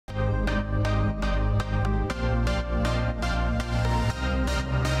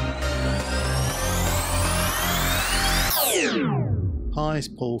Hi, it's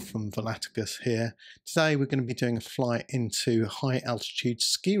Paul from Volaticus here. Today we're going to be doing a flight into high altitude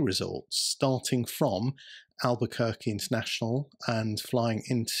ski resorts, starting from Albuquerque International and flying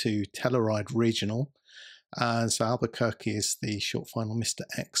into Telluride Regional. So Albuquerque is the short final Mr.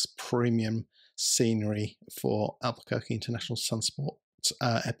 X premium scenery for Albuquerque International Sunsport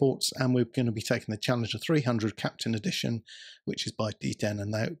airports, and we're going to be taking the Challenger 300 Captain Edition, which is by DDEN,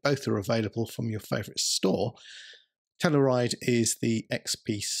 and they both are available from your favourite store. Telluride is the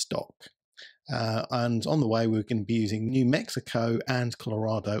XP stock, and on the way we're going to be using New Mexico and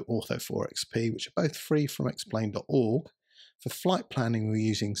Colorado Ortho 4 XP, which are both free from explain.org. For flight planning we're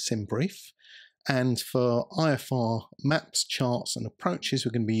using SimBrief, and for IFR maps, charts and approaches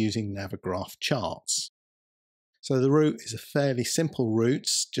we're going to be using Navigraph Charts. So the route is a fairly simple route,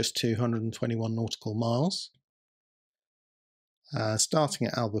 just 221 nautical miles, starting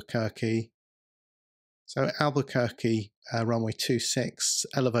at Albuquerque. So Albuquerque, runway 26,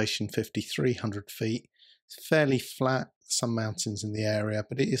 elevation 5,300 feet. It's fairly flat, some mountains in the area,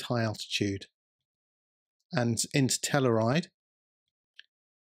 but it is high altitude. And into Telluride.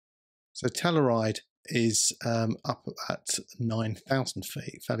 So Telluride is up at 9,000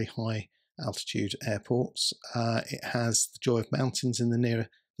 feet, fairly high altitude airports. It has the Joy of Mountains in the near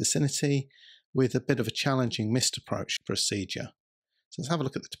vicinity with a bit of a challenging missed approach procedure. So let's have a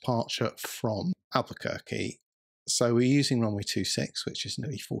look at the departure from Albuquerque. So we're using runway 26, which is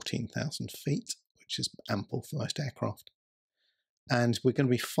nearly 14,000 feet, which is ample for most aircraft. And we're going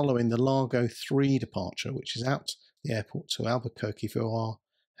to be following the Largo 3 departure, which is out the airport to Albuquerque, Villar,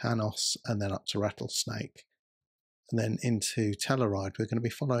 Janos, and then up to Rattlesnake. And then into Telluride, we're going to be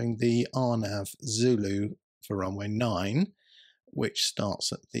following the RNAV Zulu for runway 9, which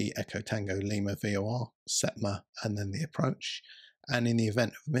starts at the Echo Tango Lima VOR, SETMA, and then the approach. And in the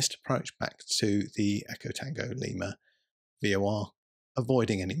event of a missed approach, back to the Echo Tango Lima VOR,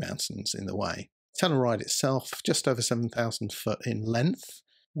 avoiding any mountains in the way. Telluride itself, just over 7,000 foot in length,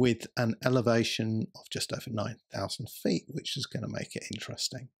 with an elevation of just over 9,000 feet, which is going to make it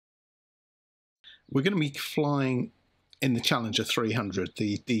interesting. We're going to be flying in the Challenger 300,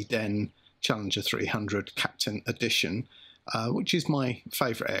 the DDEN Challenger 300 Captain Edition, which is my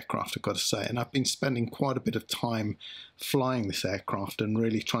favourite aircraft, I've got to say, and I've been spending quite a bit of time flying this aircraft and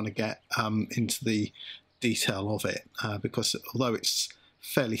really trying to get into the detail of it, because although it's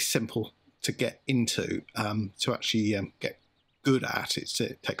fairly simple to get into, to actually get good at it,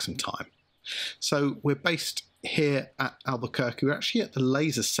 it takes some time. So we're based here at Albuquerque. We're actually at the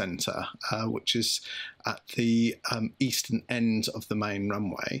Laser Centre, which is at the eastern end of the main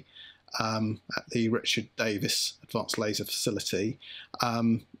runway, at the Richard Davis Advanced Laser Facility.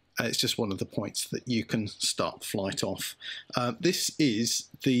 It's just one of the points that you can start flight off. This is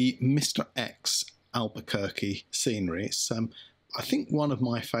the Mr. X Albuquerque scenery. It's I think one of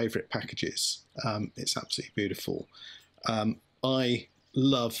my favourite packages. It's absolutely beautiful. I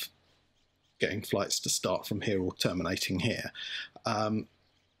love getting flights to start from here or terminating here. I'm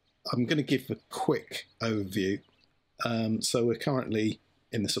going to give a quick overview. So we're currently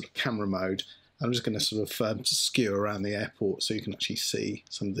in the sort of camera mode. I'm just going to sort of skew around the airport so you can actually see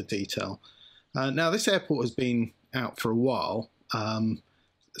some of the detail. Now this airport has been out for a while.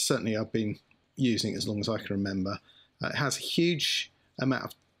 Certainly I've been using it as long as I can remember. It has a huge amount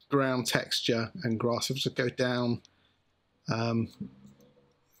of ground texture and grass. If I just go down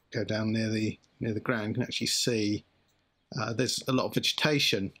near the ground, you can actually see there's a lot of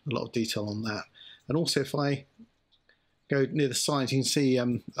vegetation, a lot of detail on that. And also if I go near the signs, you can see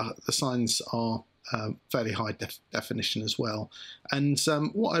the signs are fairly high definition as well. And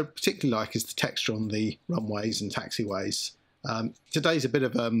what I particularly like is the texture on the runways and taxiways. Today's a bit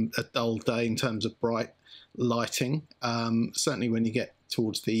of a dull day in terms of bright lighting. Certainly when you get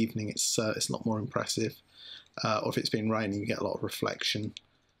towards the evening, it's a lot more impressive. Or if it's been raining, you get a lot of reflection.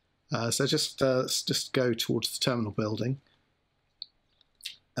 So just go towards the terminal building.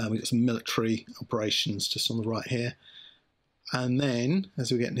 We've got some military operations just on the right here. And then, as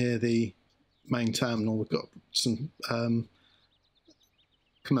we get near the main terminal, we've got some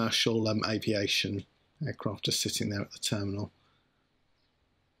commercial aviation aircraft just sitting there at the terminal.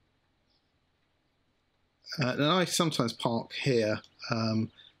 And I sometimes park here,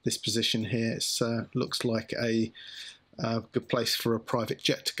 this position here. It looks like a good place for a private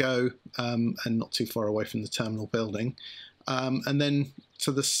jet to go, and not too far away from the terminal building. And then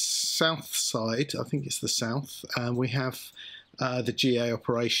to the south side, I think it's the south, we have the GA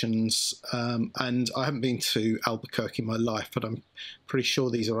operations, and I haven't been to Albuquerque in my life, but I'm pretty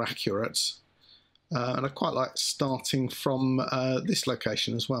sure these are accurate. And I quite like starting from this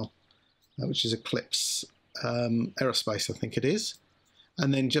location as well, which is Eclipse Aerospace, I think it is.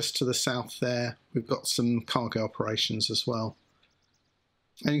 And then just to the south there, we've got some cargo operations as well.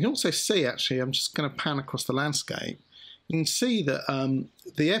 And you can also see, actually, I'm just going to pan across the landscape. You can see that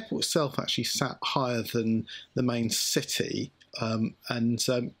the airport itself actually sat higher than the main city, and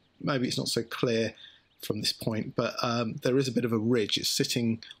maybe it's not so clear from this point, but there is a bit of a ridge. It's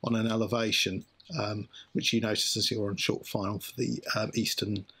sitting on an elevation, which you notice as you're on short final for the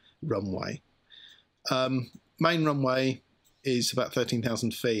eastern runway. Main runway is about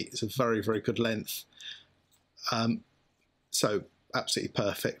 13,000 feet. It's a very, very good length. So absolutely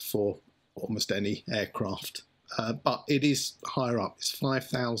perfect for almost any aircraft. But it is higher up. It's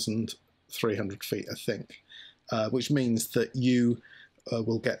 5,300 feet, I think, which means that you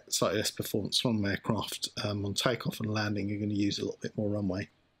will get slightly less performance from aircraft on takeoff and landing. You're going to use a little bit more runway.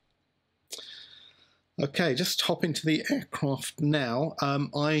 Okay, just hop into the aircraft now.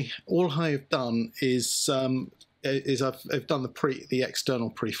 All I've done is I've done the external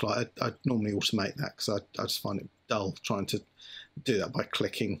pre-flight. I normally automate that because I just find it dull trying to do that by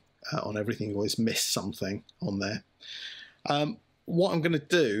clicking on everything. You always miss something on there. What I'm going to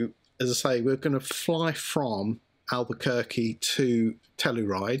do, as I say, we're going to fly from Albuquerque to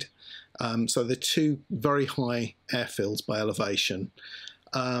Telluride. So they're two very high airfields by elevation.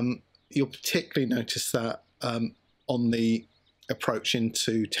 You'll particularly notice that on the approach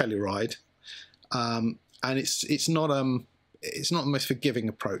into Telluride, and it's not the most forgiving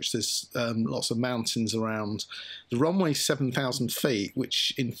approach. There's lots of mountains around. The runway's 7,000 feet,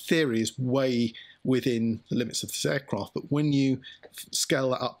 which in theory is way within the limits of this aircraft, but when you scale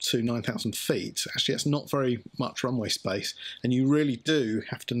that up to 9,000 feet, actually that's not very much runway space, and you really do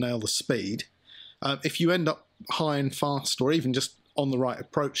have to nail the speed. If you end up high and fast, or even just on the right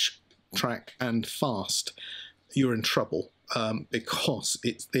approach track and fast, you're in trouble because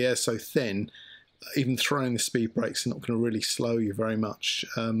the air's so thin. Even throwing the speed brakes are not going to really slow you very much.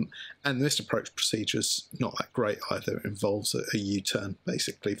 And this approach procedure is not that great either. It involves a U-turn,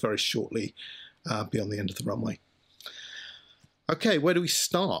 basically, very shortly beyond the end of the runway. Okay, where do we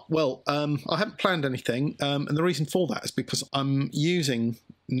start? Well, I haven't planned anything, and the reason for that is because I'm using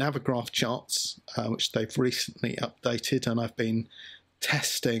Navigraph Charts, which they've recently updated, and I've been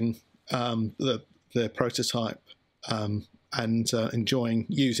testing the prototype and enjoying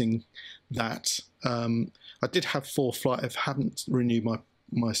using that. I did have ForeFlight. I haven't renewed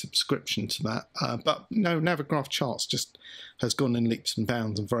my subscription to that, but no, Navigraph Charts just has gone in leaps and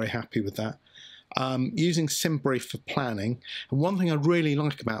bounds. I'm very happy with that. Using SimBrief for planning, and one thing I really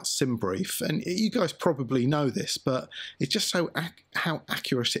like about SimBrief, and you guys probably know this, but it's just so how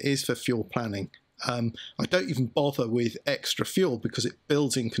accurate it is for fuel planning. I don't even bother with extra fuel because it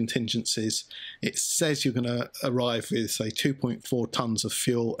builds in contingencies. It says you're going to arrive with, say, 2.4 tons of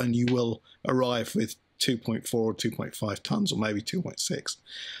fuel, and you will arrive with 2.4 or 2.5 tons, or maybe 2.6.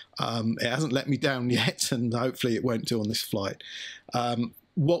 It hasn't let me down yet, and hopefully it won't do on this flight.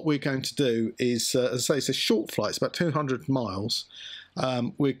 What we're going to do is, as I say, it's a short flight. It's about 200 miles.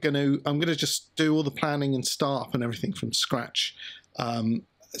 I'm going to just do all the planning and start up and everything from scratch.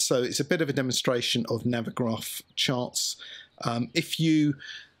 So it's a bit of a demonstration of Navigraph Charts. If you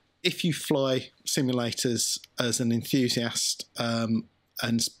fly simulators as an enthusiast,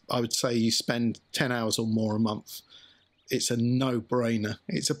 and I would say you spend 10 hours or more a month, it's a no-brainer.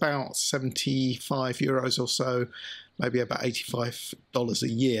 It's about 75 euros or so, maybe about $85 a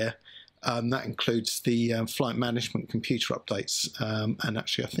year. That includes the flight management computer updates, and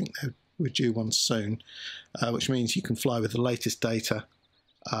actually I think we're due one soon, which means you can fly with the latest data.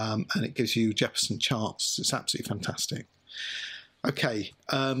 And it gives you Jefferson charts. It's absolutely fantastic. Okay,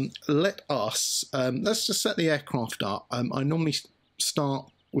 let's just set the aircraft up. I normally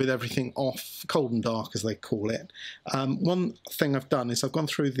start with everything off, cold and dark as they call it. One thing I've done is I've gone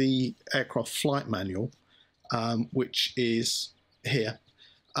through the aircraft flight manual, which is here.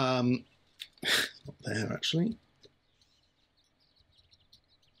 Not there actually,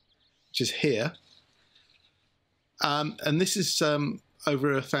 which is here. And this is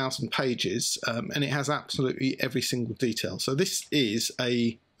over 1,000 pages, and it has absolutely every single detail. So this is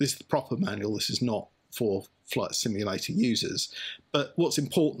the proper manual. This is not for flight simulator users. But what's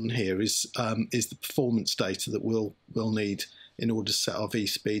important here is the performance data that we'll need in order to set our V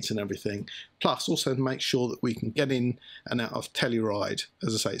speeds and everything. Plus, also to make sure that we can get in and out of Telluride.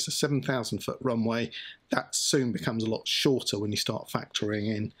 As I say, it's a 7,000 foot runway. That soon becomes a lot shorter when you start factoring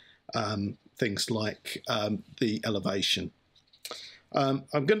in things like the elevation. I'm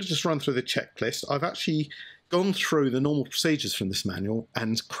going to just run through the checklist. I've actually gone through the normal procedures from this manual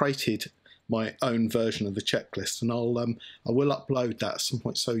and created my own version of the checklist, and I will upload that at some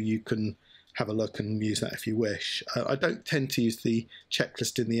point so you can have a look and use that if you wish. I don't tend to use the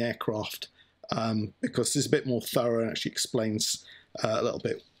checklist in the aircraft because it's a bit more thorough and actually explains a little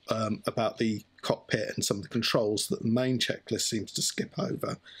bit about the cockpit and some of the controls that the main checklist seems to skip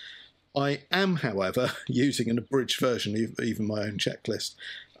over. I am, however, using an abridged version of even my own checklist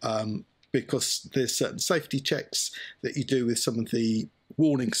because there's certain safety checks that you do with some of the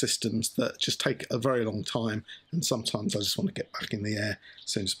warning systems that just take a very long time, and sometimes I just want to get back in the air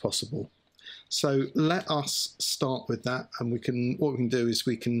as soon as possible. So let us start with that, and what we can do is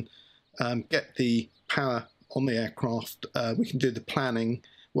we can get the power on the aircraft, we can do the planning,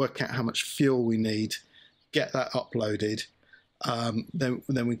 work out how much fuel we need, get that uploaded,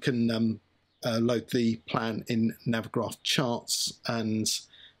 then we can load the plan in Navigraph Charts and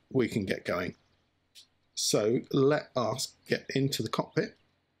we can get going. So let us get into the cockpit.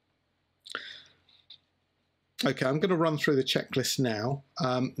 Okay, I'm going to run through the checklist now.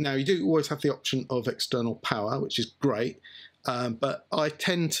 Now you do always have the option of external power, which is great, but I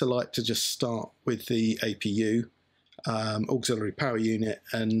tend to like to just start with the APU, auxiliary power unit,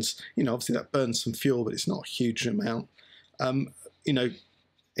 and obviously that burns some fuel, but it's not a huge amount.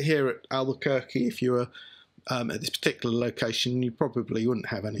 Here at Albuquerque, if you were at this particular location, you probably wouldn't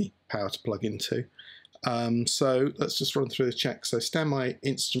have any power to plug into. So let's just run through the check. So standby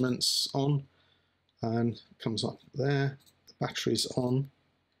instruments on, and it comes up there. The battery's on.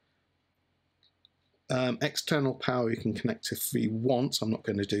 External power you can connect if you want. I'm not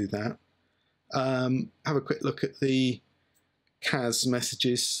going to do that. Have a quick look at the CAS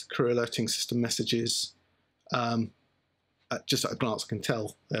messages, crew alerting system messages. Just at a glance I can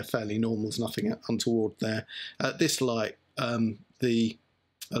tell they're fairly normal, there's nothing untoward there. This light, the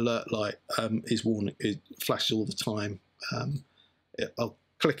alert light, is warning, it flashes all the time. I'll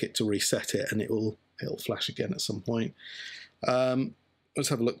click it to reset it and it'll flash again at some point. Let's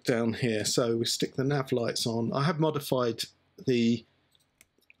have a look down here. So we stick the nav lights on. I have modified the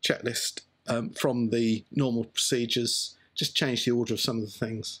checklist from the normal procedures, just change the order of some of the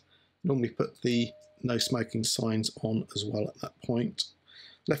things. Normally put the no smoking signs on as well at that point.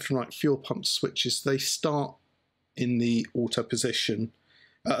 Left and right fuel pump switches, they start in the auto position.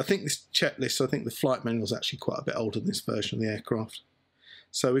 I think this checklist, I think the flight manual is actually quite a bit older than this version of the aircraft.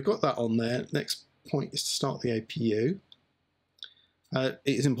 So we've got that on there. Next point is to start the APU. It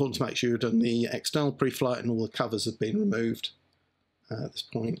is important to make sure you've done the external pre-flight and all the covers have been removed at this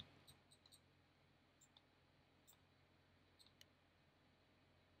point.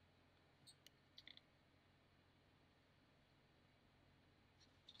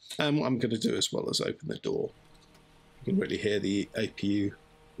 And what I'm going to do as well is open the door. You can really hear the APU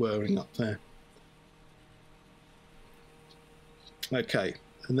whirring up there. Okay,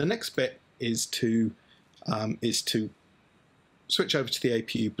 and the next bit is to switch over to the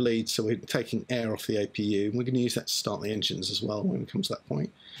APU bleed. So we're taking air off the APU, and we're going to use that to start the engines as well when we come to that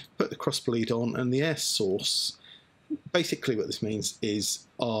point. Put the cross bleed on, and the air source. Basically, what this means is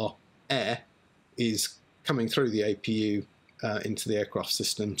our air is coming through the APU into the aircraft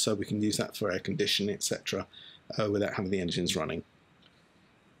system, so we can use that for air conditioning, etc., without having the engines running.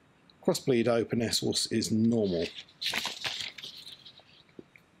 Cross bleed open, air source is normal.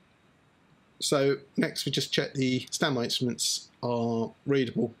 So next we just check the standby instruments are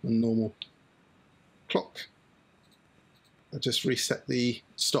readable and normal. Clock. I'll just reset the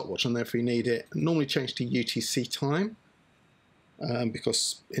stopwatch on there if we need it. Normally change to UTC time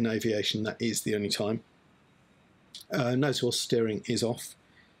because in aviation that is the only time. Nose wheel steering is off,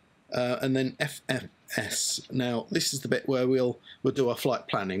 and then FFS. Now this is the bit where we'll do our flight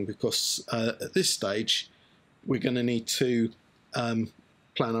planning, because at this stage we're going to need to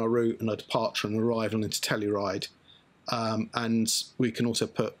plan our route and our departure and arrival into Telluride, and we can also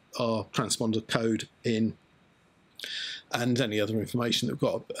put our transponder code in and any other information that we've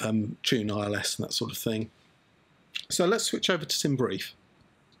got, tune ILS and that sort of thing. So let's switch over to SimBrief.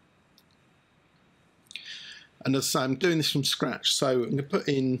 And as I say, I'm doing this from scratch, so I'm going to put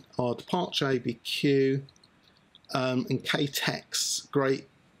in our departure ABQ and KTEX, great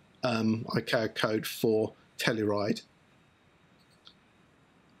ICAO code for Telluride.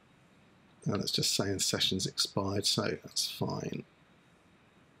 Now let's just say the session's expired, so that's fine.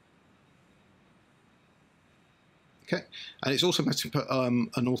 Okay, and it's also better to put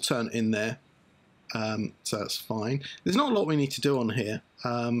an alternate in there, so that's fine. There's not a lot we need to do on here.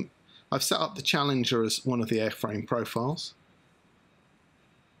 I've set up the Challenger as one of the airframe profiles.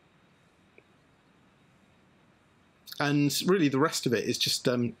 And really the rest of it is just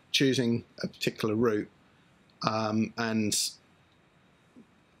choosing a particular route. And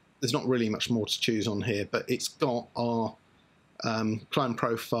there's not really much more to choose on here, but it's got our climb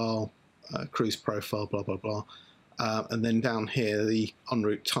profile, cruise profile, blah, blah, blah. And then down here, the en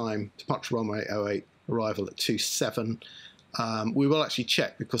route time, departure runway 08, arrival at 27. We will actually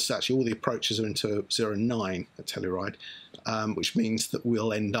check, because actually all the approaches are into 09 at Telluride, which means that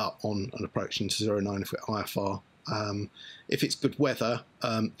we'll end up on an approach into 09 if we're IFR. If it's good weather,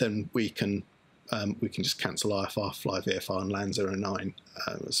 then we can just cancel IFR, fly VFR, and land 09.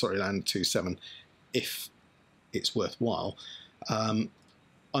 Land 27 if it's worthwhile. I'm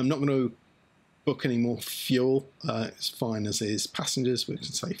not going to book any more fuel. It's fine as is. Passengers, we can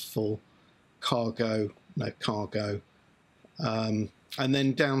say full. Cargo, no cargo. And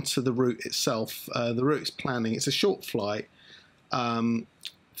then down to the route itself. The route is planning. It's a short flight.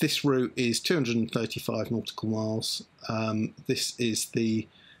 This route is 235 nautical miles. This is the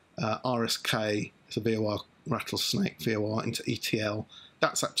RSK, it's a VOR, Rattlesnake VOR into ETL.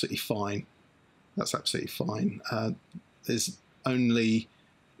 That's absolutely fine. That's absolutely fine. There's only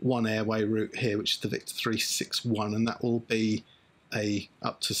one airway route here, which is the Victor 361, and that will be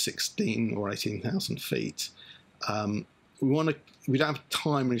up to 16 or 18,000 feet. We don't have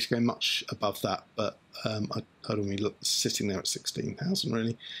time really to go much above that, but I don't really look sitting there at 16,000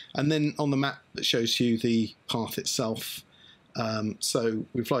 really. And then on the map that shows you the path itself, so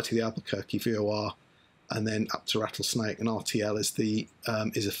we fly to the Albuquerque VOR and then up to Rattlesnake, and RTL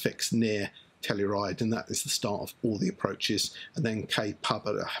is a fix near Telluride, and that is the start of all the approaches. And then K-Pub,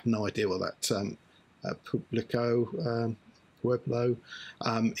 I have no idea what that Pueblo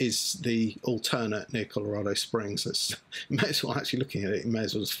is the alternate near Colorado Springs. So you may as well, actually looking at it, you may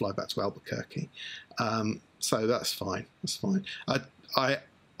as well just fly back to Albuquerque. So that's fine. That's fine. I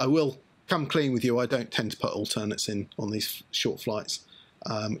will come clean with you. I don't tend to put alternates in on these short flights,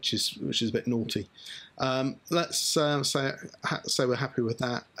 which is a bit naughty. Let's say we're happy with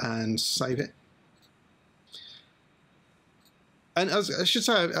that and save it. And as I should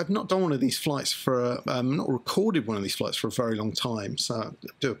say, I've not done one of these flights for, not recorded one of these flights for a very long time. So I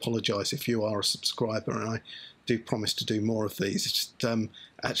do apologise if you are a subscriber, and I do promise to do more of these. It's just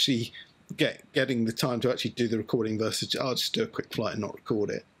actually getting the time to actually do the recording versus I'll just do a quick flight and not record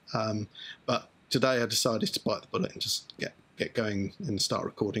it. But today I decided to bite the bullet and just get going and start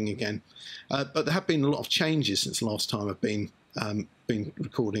recording again. But there have been a lot of changes since the last time I've been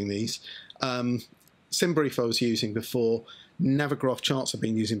recording these. SimBrief I was using before. Navigraph Charts I've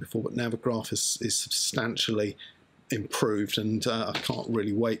been using before, but Navigraph is substantially improved, and I can't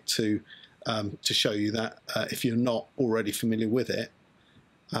really wait to show you that if you're not already familiar with it.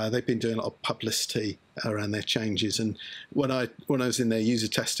 They've been doing a lot of publicity around their changes, and when I was in their user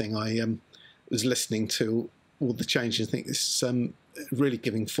testing, I was listening to all the changes. I think this is really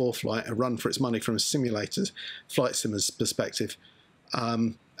giving ForeFlight a run for its money from a simulator's flight simmer's perspective.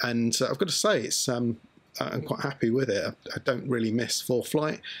 And I've got to say, it's I'm quite happy with it. I don't really miss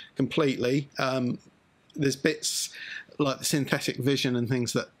ForeFlight completely. There's bits like the synthetic vision and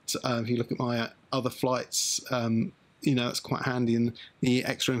things that if you look at my other flights, you know, it's quite handy, and the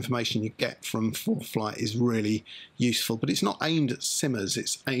extra information you get from ForeFlight is really useful. But it's not aimed at simmers,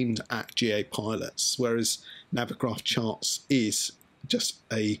 it's aimed at GA pilots, whereas Navigraph Charts is just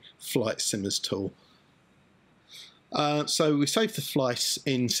a flight simmers tool. So we saved the flight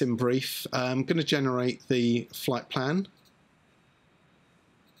in SimBrief. I'm going to generate the flight plan.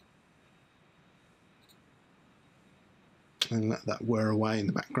 And let that whir away in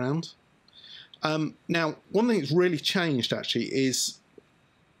the background. Now, one thing that's really changed actually is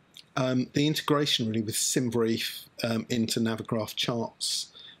the integration really with SimBrief into Navigraph Charts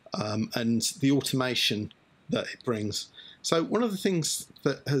and the automation that it brings. So one of the things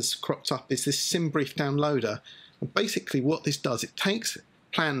that has cropped up is this SimBrief downloader. And basically what this does, it takes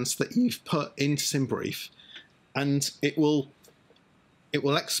plans that you've put into SimBrief and it will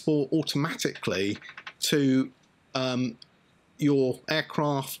export automatically to your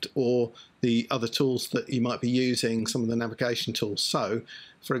aircraft or the other tools that you might be using, some of the navigation tools. So,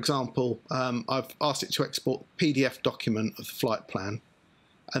 for example, I've asked it to export the PDF document of the flight plan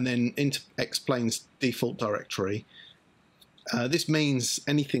and then into X-Plane's default directory. This means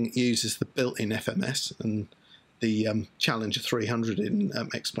anything that uses the built-in FMS, and the Challenger 300 in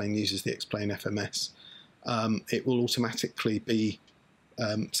X-Plane uses the X-Plane FMS. It will automatically be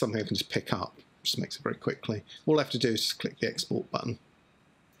something I can just pick up. Just makes it very quickly. All I have to do is just click the export button.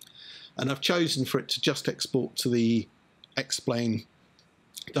 And I've chosen for it to just export to the X-Plane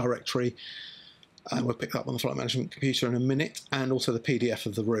directory. We'll pick that up on the flight management computer in a minute, and also the PDF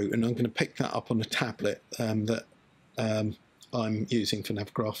of the route. And I'm going to pick that up on a tablet that I'm using for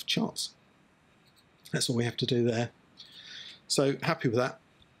Navigraph Charts. That's all we have to do there. So happy with that.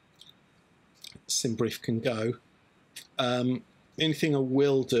 SimBrief can go. Anything I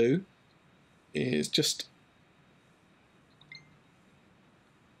will do is just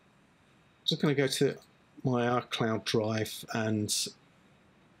going to go to my iCloud drive, and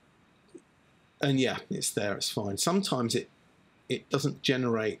yeah, it's there, it's fine. Sometimes it doesn't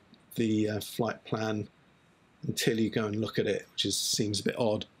generate the flight plan until you go and look at it, which seems a bit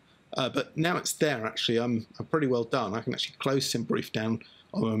odd. But now it's there, actually. I'm pretty well done. I can actually close SimBrief down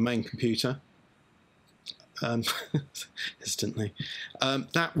on my main computer. Instantly.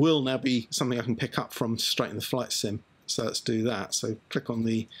 That will now be something I can pick up from straight in the flight sim. So let's do that. So click on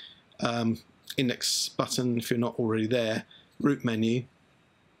the index button if you're not already there, route menu,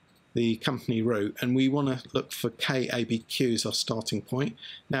 the company route, and we want to look for KABQ as our starting point.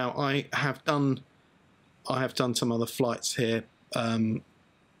 Now I have done some other flights here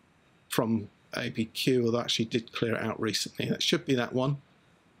from ABQ, although I actually did clear it out recently. That should be that one.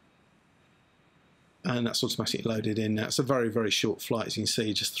 And that's automatically loaded in now. It's a very, very short flight, as you can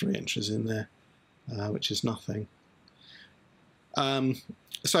see, just 3 entries in there, which is nothing.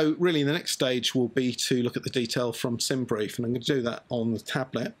 So really the next stage will be to look at the detail from SimBrief, and I'm going to do that on the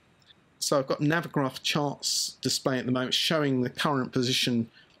tablet. So I've got Navigraph Charts displaying at the moment showing the current position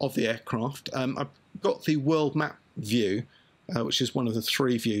of the aircraft. I've got the world map view, which is one of the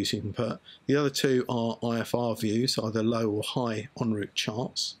 3 views you can put. The other 2 are IFR views, either low or high en route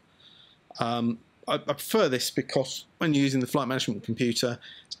charts. I prefer this because when you're using the flight management computer,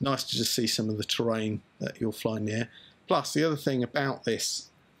 it's nice to just see some of the terrain that you'll fly near. Plus, the other thing about this,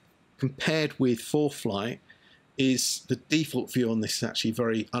 compared with ForeFlight, is the default view on this is actually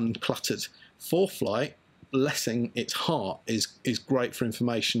very uncluttered. ForeFlight, blessing its heart, is great for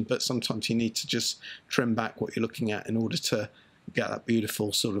information, but sometimes you need to just trim back what you're looking at in order to get that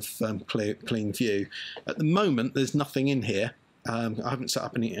beautiful sort of clean view. At the moment, there's nothing in here. I haven't set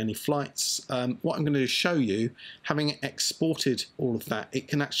up any flights. What I'm going to do is show you, having exported all of that, it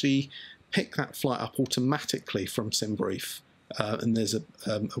can actually pick that flight up automatically from SimBrief. And there's a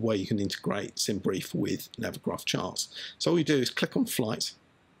way you can integrate SimBrief with Navigraph Charts. So all you do is click on Flight,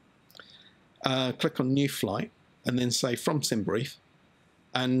 click on New Flight, and then say from SimBrief,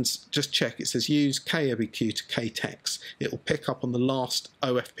 and just check. It says use KABQ to KTEX. It will pick up on the last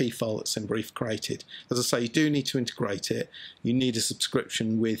OFP file that SimBrief created. As I say, you do need to integrate it. You need a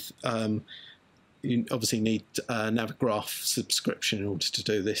subscription with, you obviously need a Navigraph subscription in order to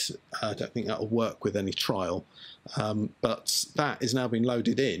do this. I don't think that will work with any trial. But that is now being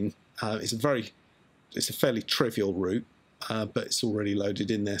loaded in. It's a fairly trivial route, but it's already loaded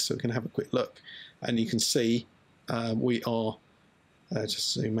in there. So we can have a quick look, and you can see we are.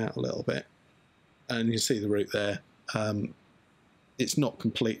 Just zoom out a little bit, and you can see the route there. It's not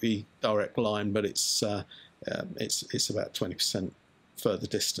completely direct line, but it's about 20% further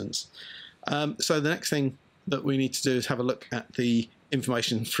distance. So the next thing that we need to do is have a look at the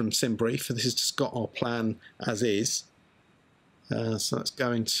information from SimBrief. This has just got our plan as is. So let's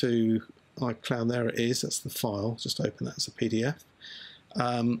go into iCloud. There it is. That's the file. Just open that as a PDF.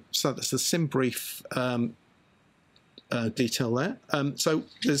 So that's the SimBrief detail there. So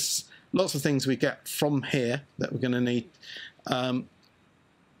there's lots of things we get from here that we're going to need.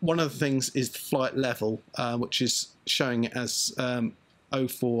 One of the things is the flight level, which is showing it as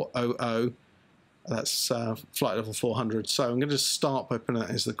 0400. That's flight level 400. So I'm going to just start by putting that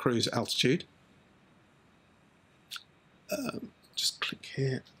as the cruise altitude. Just click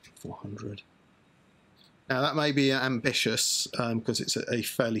here, 400. Now that may be ambitious because it's a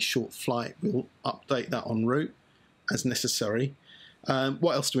fairly short flight. We'll update that en route as necessary.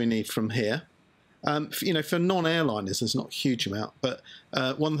 What else do we need from here? You know, for non-airliners, there's not a huge amount, but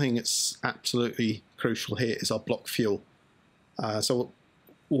one thing that's absolutely crucial here is our block fuel. So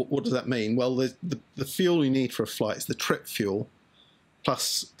what does that mean? Well, the fuel you need for a flight is the trip fuel,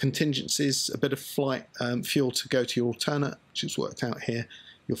 plus contingencies, a bit of flight fuel to go to your alternate, which is worked out here,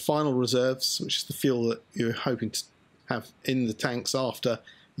 your final reserves, which is the fuel that you're hoping to have in the tanks after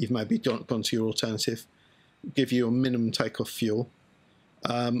you've maybe gone to your alternative, give you a minimum takeoff fuel,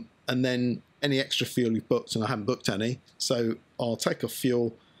 and then any extra fuel you've booked, and I haven't booked any, so our takeoff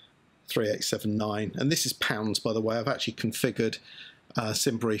fuel 3879, and this is pounds, by the way. I've actually configured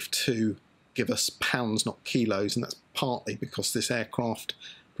SimBrief to give us pounds, not kilos, and that's partly because this aircraft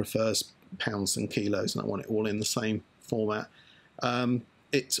prefers pounds than kilos, and I want it all in the same format.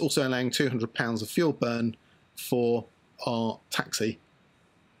 It's also allowing 200 pounds of fuel burn for our taxi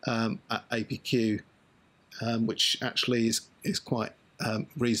at ABQ, which actually is quite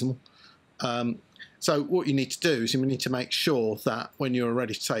reasonable. So what you need to do is you need to make sure that when you're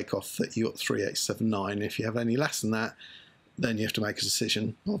ready to take off that you're at 3879. If you have any less than that, then you have to make a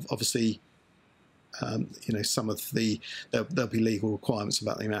decision. Obviously, you know, some of there'll be legal requirements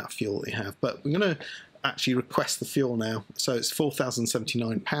about the amount of fuel that you have. But we're going to actually request the fuel now. So it's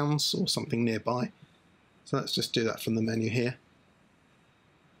 £4,079 or something nearby. So let's just do that from the menu here.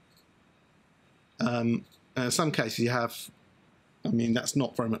 In some cases you have, I mean, that's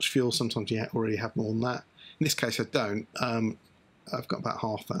not very much fuel. Sometimes you already have more than that. In this case I don't. I've got about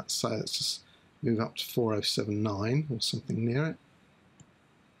half that, so let's just move up to 4079 or something near it.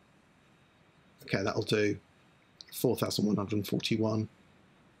 Okay, that'll do. 4,141.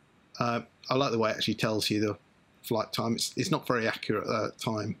 I like the way it actually tells you the flight time. It's not very accurate at that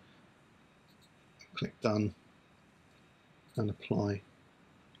time. Click done and apply.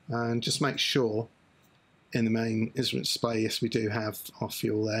 And just make sure in the main instrument display, yes, we do have our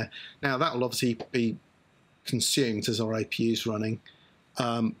fuel there. Now that will obviously be consumed as our APU is running,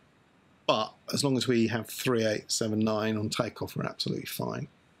 but as long as we have 3879 on takeoff, we're absolutely fine.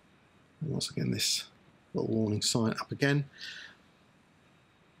 And once again, this little warning sign up again.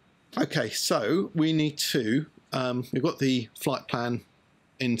 Okay, so we need to, we've got the flight plan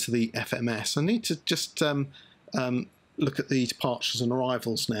into the FMS. I need to just look at the departures and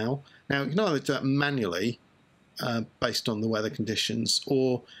arrivals now. Now, you can either do that manually based on the weather conditions,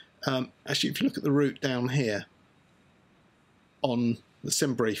 or actually if you look at the route down here on the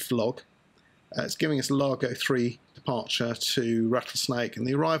SimBrief log, it's giving us Largo 3 departure to Rattlesnake, and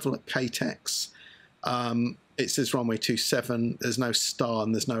the arrival at KTEX, it says runway 27, there's no star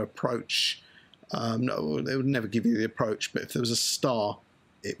and there's no approach. No, it would never give you the approach, but if there was a star,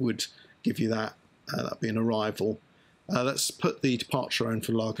 it would give you that. That'd be an arrival. Let's put the departure on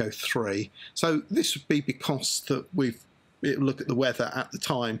for Largo 3. So this would be because that we've look at the weather at the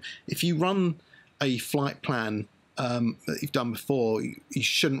time. If you run a flight plan that you've done before, you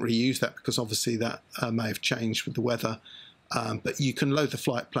shouldn't reuse that, because obviously that may have changed with the weather. But you can load the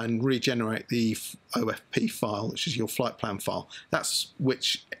flight plan, regenerate the OFP file, which is your flight plan file. That's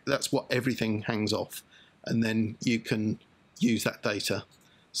what everything hangs off, and then you can use that data.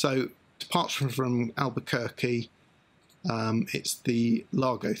 So departure from Albuquerque, it's the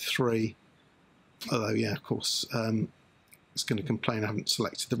Largo 3. Although, yeah, of course, it's going to complain I haven't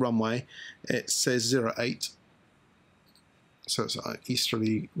selected the runway. It says 08. So it's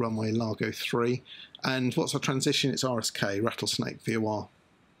easterly runway Largo 3. And what's our transition? It's RSK, Rattlesnake VOR.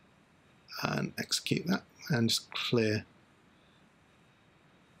 And execute that and just clear.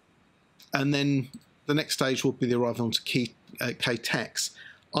 And then the next stage will be the arrival onto KTEX.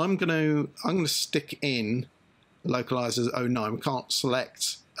 I'm going to stick in the localizer as 09. We can't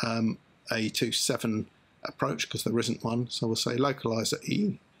select a 27 approach because there isn't one. So we'll say localizer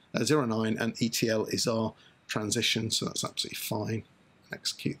E09 and ETL is our transition, so that's absolutely fine.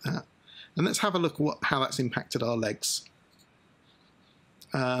 Execute that. And let's have a look at how that's impacted our legs.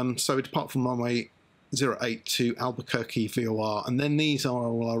 So we depart from runway 08 to Albuquerque VOR, and then these are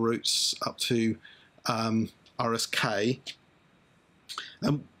all our routes up to RSK.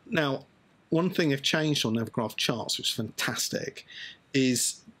 Now, one thing they've changed on Navigraph Charts, which is fantastic,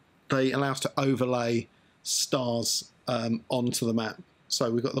 is they allow us to overlay stars onto the map.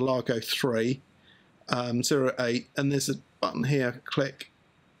 So we've got the Largo 3, 08, and there's a button here, click,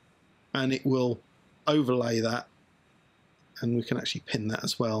 and it will overlay that, and we can actually pin that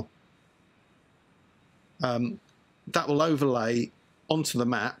as well. That will overlay onto the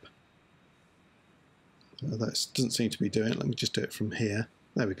map. That doesn't seem to be doing it. Let me just do it from here.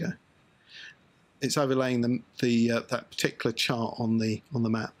 There we go. It's overlaying that particular chart on the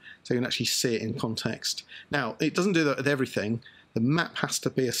map, so you can actually see it in context. Now, it doesn't do that with everything. The map has to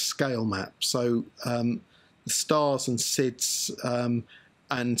be a scale map, so the stars and SIDS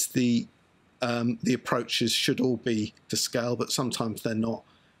and the approaches should all be to scale, but sometimes they're not.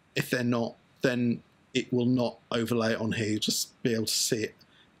 If they're not, then it will not overlay it on here. You'll just be able to see it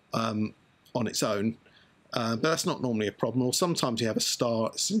on its own. But that's not normally a problem. Or sometimes you have a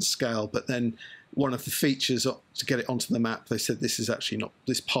star, it's in scale, but then one of the features to get it onto the map, they said this is actually not,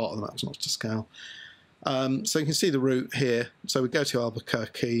 this part of the map is not to scale. So you can see the route here. So we go to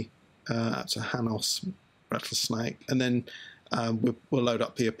Albuquerque, up to Janos, Rattlesnake, and then we'll load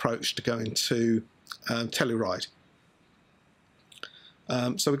up the approach to go into Telluride.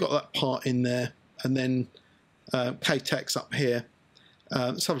 So we've got that part in there, and then KTEX up here.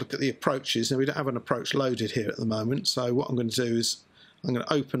 Let's have a look at the approaches. Now, we don't have an approach loaded here at the moment, so what I'm going to do is I'm going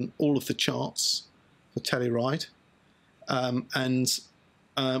to open all of the charts for Telluride, and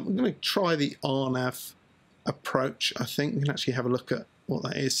I'm going to try the RNAV approach. I think we can actually have a look at what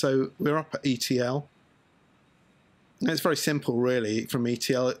that is. So we're up at ETL. And it's very simple, really. From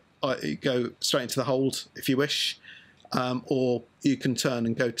ETL, you go straight into the hold if you wish, or you can turn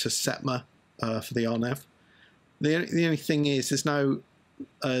and go to SETMA for the RNAV. The only thing is there's no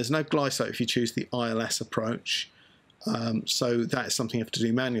GlideSlope if you choose the ILS approach. So that is something you have to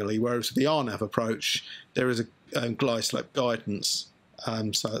do manually, whereas with the RNAV approach, there is a GlideSlope guidance,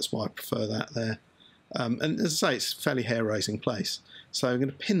 so that's why I prefer that there. And as I say, it's a fairly hair-raising place. So I'm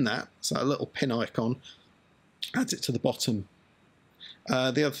going to pin that, so a little pin icon, adds it to the bottom.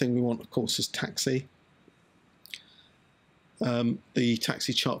 The other thing we want, of course, is taxi. The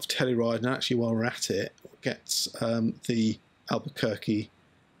taxi chart for Telluride, and actually while we're at it, gets the Albuquerque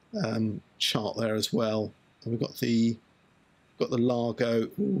chart there as well. And we've got the Largo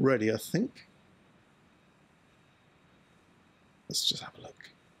already, I think. Let's just have a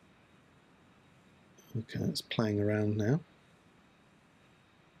look. Okay, it's playing around now.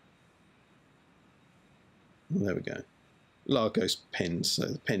 Oh, there we go. Largo's pinned, so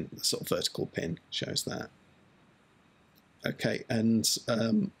the sort of vertical pin shows that. Okay, and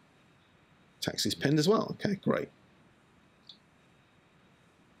taxi's pinned as well. Okay, great.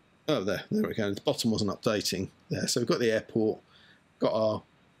 Oh, there we go. The bottom wasn't updating there. So we've got the airport, got our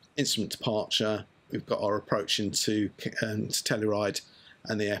instrument departure, we've got our approach into Telluride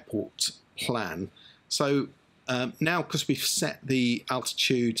and the airport plan. So now, because we've set the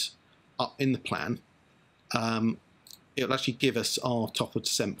altitude up in the plan, it'll actually give us our top of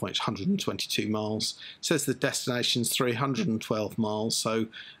descent point, 122 miles. It says the destination's 312 miles, so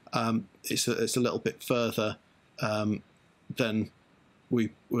it's a little bit further than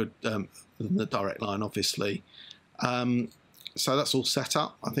we would than the direct line, obviously. So that's all set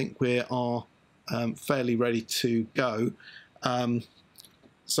up. I think we are fairly ready to go.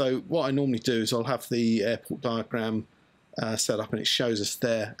 So what I normally do is I'll have the airport diagram set up, and it shows us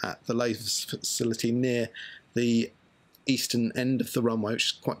there at the latest facility near the eastern end of the runway, which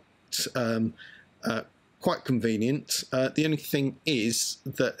is quite convenient. The only thing is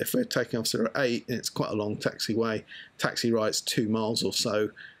that if we're taking off 08, and it's quite a long taxiway, taxi ride's 2 miles or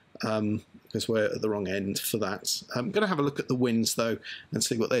so, because we're at the wrong end for that. I'm going to have a look at the winds though and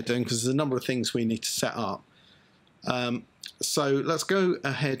see what they're doing, because there's a number of things we need to set up. So let's go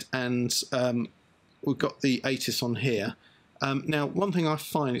ahead, and we've got the ATIS on here. Now, one thing I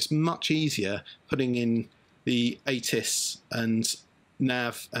find, it's much easier putting in the ATIS and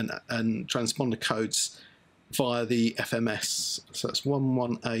nav and transponder codes via the FMS. So that's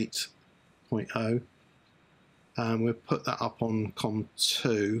 118.0, and we'll put that up on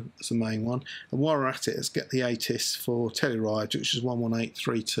COM2 as the main one. And while we're at it, let's get the ATIS for Telluride, which is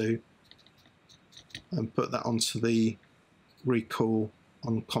 11832, and put that onto the recall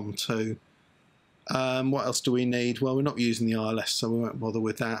on COM2. What else do we need? Well, we're not using the ILS, so we won't bother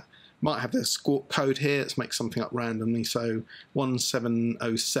with that. Might have the squawk code here. Let's make something up randomly. So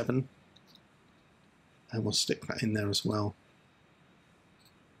 1707, and we'll stick that in there as well.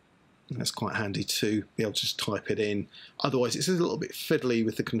 That's quite handy to be able to just type it in. Otherwise, it's a little bit fiddly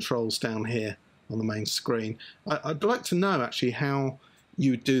with the controls down here on the main screen. I'd like to know actually how you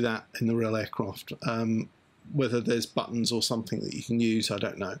would do that in the real aircraft. Whether there's buttons or something that you can use, I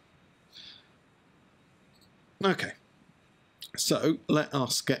don't know. Okay, so let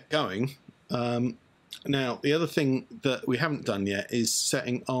us get going. Now, the other thing that we haven't done yet is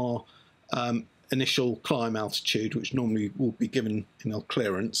setting our initial climb altitude, which normally will be given in our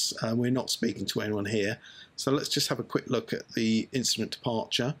clearance. We're not speaking to anyone here, so let's just have a quick look at the instrument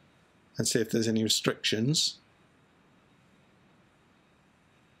departure and see if there's any restrictions.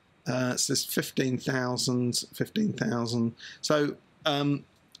 It says 15,000, 15,000. So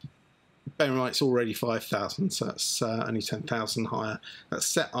bear in mind it's already 5,000, so that's only 10,000 higher. Let's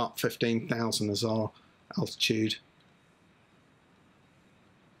set up 15,000 as our altitude.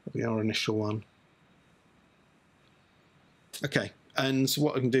 That'll be our initial one. Okay, and so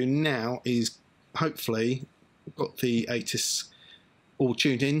what I can do now is hopefully we've got the ATIS all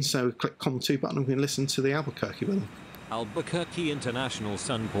tuned in, so click COM2 button and we can listen to the Albuquerque weather. Albuquerque International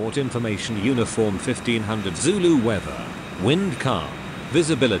Sunport Information Uniform 1500 Zulu weather. Wind calm.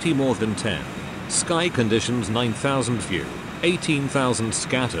 Visibility more than 10. Sky conditions 9,000 view. 18,000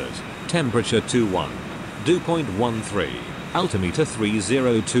 scattered. Temperature 21. Dew point 13. Altimeter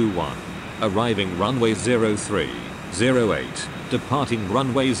 3021. Arriving runway 0308. Departing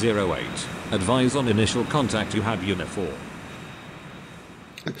runway 08. Advise on initial contact you have uniform.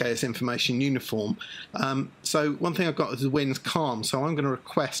 Okay, it's information uniform. So one thing I've got is the wind's calm, so I'm going to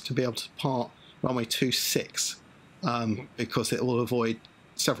request to be able to depart runway 26 because it will avoid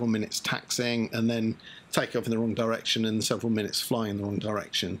several minutes taxiing and then take off in the wrong direction and several minutes flying in the wrong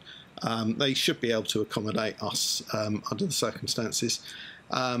direction. They should be able to accommodate us under the circumstances.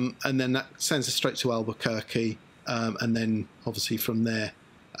 And then that sends us straight to Albuquerque, and then obviously from there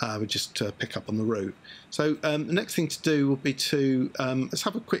we just pick up on the route. So the next thing to do will be to let's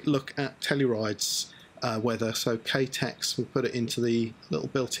have a quick look at Telluride's weather. So KTEX, we'll put it into the little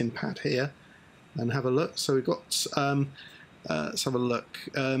built-in pad here and have a look. So we've got let's have a look.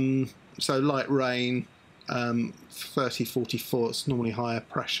 So light rain, 30, 44. It's normally higher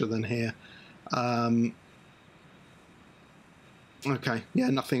pressure than here. Okay,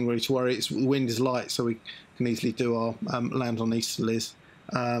 yeah, nothing really to worry. The wind is light, so we can easily do our land on easterlies.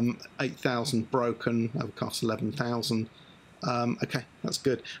 8,000 broken, overcast 11,000. Okay, that's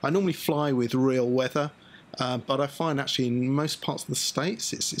good. I normally fly with real weather, but I find actually in most parts of the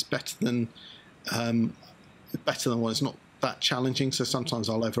States it's better than one. It's not that challenging, so sometimes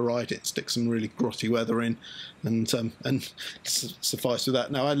I'll override it, stick some really grotty weather in, and suffice with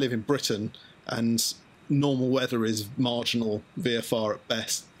that. Now I live in Britain, and normal weather is marginal VFR at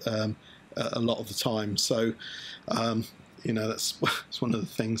best a lot of the time. So you know, that's one of the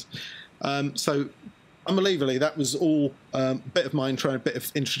things. So unbelievably, that was all a bit of my intro, a bit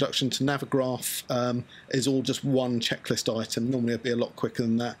of introduction to Navigraph. Is all just one checklist item. Normally it'd be a lot quicker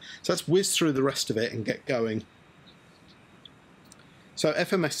than that. So let's whiz through the rest of it and get going. So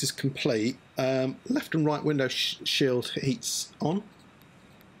FMS is complete. Left and right window shield heats on.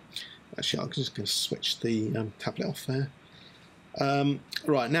 Actually, I'm just going to switch the tablet off there.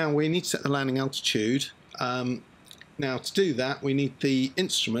 Right, now we need to set the landing altitude. Now to do that, we need the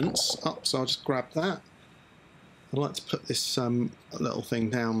instruments up, so I'll just grab that. I'd like to put this little thing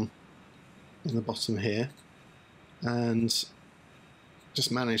down in the bottom here and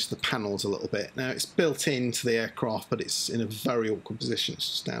just manage the panels a little bit. Now it's built into the aircraft, but it's in a very awkward position. It's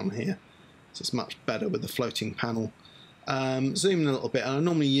just down here, so it's much better with the floating panel. Zoom in a little bit, and I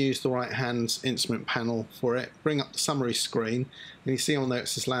normally use the right hand instrument panel for it. Bring up the summary screen, and you see on there it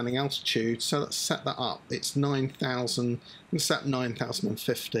says landing altitude, so let's set that up. It's 9,000, I'm going to set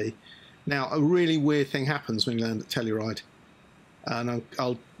 9,050. Now a really weird thing happens when you land at Telluride, and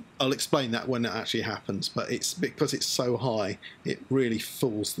I'll explain that when it actually happens, but it's because it's so high it really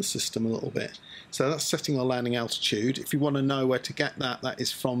fools the system a little bit. So that's setting our landing altitude. If you want to know where to get that, that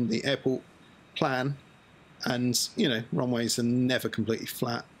is from the airport plan. And you know, runways are never completely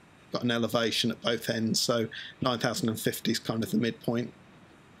flat, got an elevation at both ends, so 9,050 is kind of the midpoint.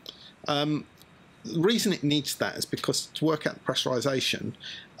 The reason it needs that is because to work out the pressurization,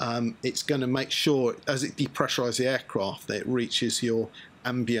 it's going to make sure as it depressurizes the aircraft that it reaches your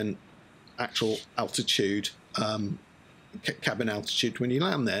ambient actual altitude, cabin altitude when you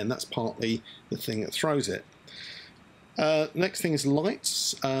land there, and that's partly the thing that throws it. Next thing is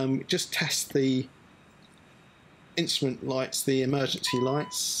lights. Just test the instrument lights, the emergency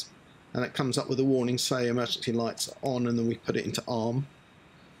lights, and it comes up with a warning, say emergency lights are on, and then we put it into ARM.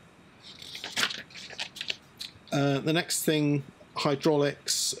 The next thing,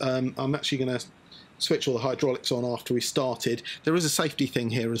 hydraulics. I'm actually going to switch all the hydraulics on after we started. There is a safety thing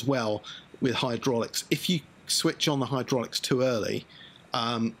here as well with hydraulics. If you switch on the hydraulics too early,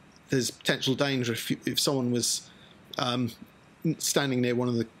 there's potential danger if someone was standing near one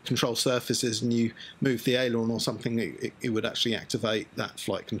of the control surfaces and you move the aileron or something, it would actually activate that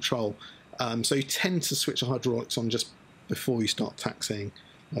flight control. So you tend to switch the hydraulics on just before you start taxiing,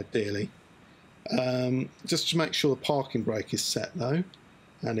 ideally. Just to make sure the parking brake is set though,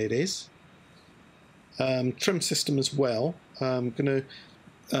 and it is. Trim system as well. I'm going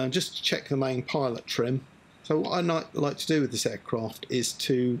to just check the main pilot trim. So what I like to do with this aircraft is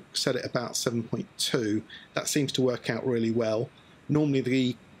to set it about 7.2. That seems to work out really well. Normally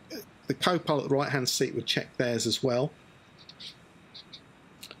the co-pilot, the right-hand seat, would check theirs as well.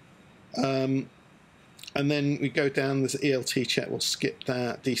 And then we go down, there's ELT check, we'll skip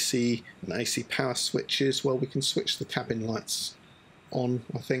that. DC and AC power switches. Well, we can switch the cabin lights on,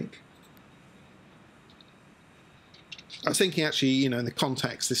 I think. I was thinking actually, you know, in the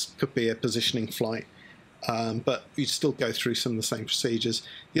context, this could be a positioning flight. But you still go through some of the same procedures.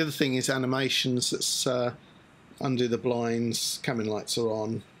 The other thing is animations. Let's undo the blinds, cabin lights are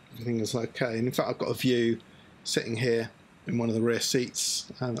on, everything is okay. And in fact, I've got a view sitting here in one of the rear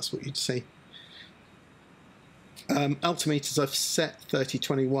seats, and that's what you'd see. Altimeters I've set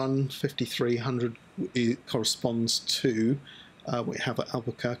 3021, 5300. It corresponds to what we have at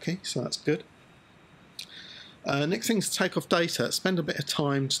Albuquerque, so that's good. Next thing is takeoff data. Spend a bit of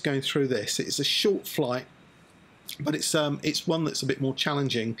time just going through this. It's a short flight, but it's one that's a bit more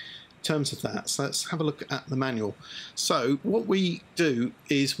challenging in terms of that. So let's have a look at the manual. So what we do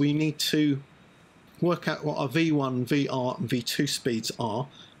is we need to work out what our V1, VR and V2 speeds are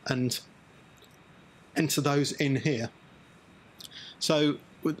and enter those in here. So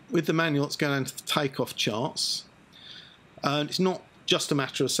with the manual, let's go down to the takeoff charts. And it's not just a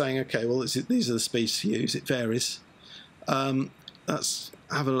matter of saying, okay, well, these are the speeds to use. It varies. Let's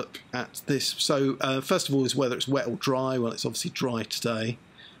have a look at this. So first of all is whether it's wet or dry. Well, it's obviously dry today.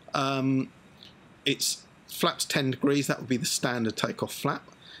 It's flaps 10 degrees. That would be the standard takeoff flap.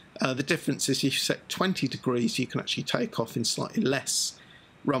 The difference is if you set 20 degrees, you can actually take off in slightly less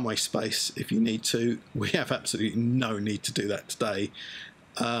runway space if you need to. We have absolutely no need to do that today.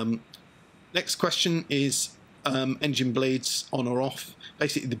 Next question is engine bleeds on or off.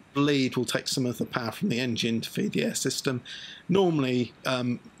 Basically, the bleed will take some of the power from the engine to feed the air system. Normally,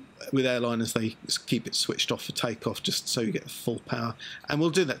 with airliners, they keep it switched off for takeoff just so you get the full power. And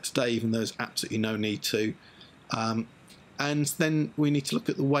we'll do that today, even though there's absolutely no need to. And then we need to look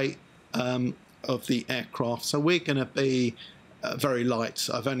at the weight of the aircraft. So we're going to be very light.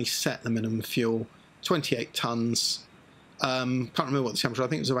 I've only set the minimum fuel, 28 tons. Can't remember what the temperature, I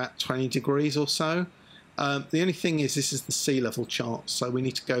think it was about 20 degrees or so. The only thing is this is the sea level chart, so we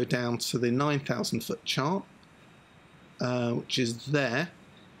need to go down to the 9,000 foot chart, which is there.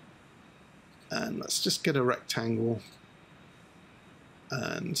 And let's just get a rectangle.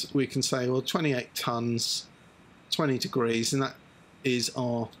 And we can say, well, 28 tons, 20 degrees, and that is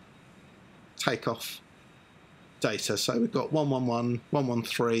our takeoff data. So we've got 111,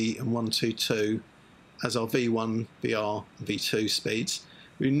 113 and 122 as our V1, VR, and V2 speeds.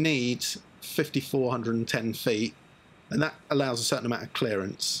 We need 5,410 feet, and that allows a certain amount of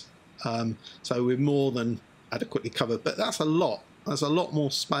clearance. So we're more than adequately covered, but that's a lot. There's a lot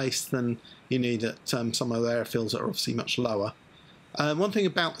more space than you need at some of the airfields that are obviously much lower. One thing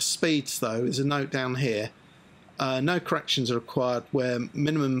about the speeds, though, is a note down here. No corrections are required where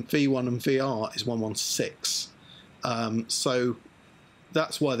minimum V1 and VR is 116. So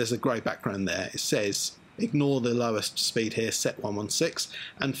that's why there's a grey background there. It says ignore the lowest speed here, set 116.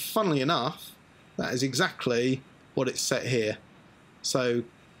 And funnily enough, that is exactly what it's set here. So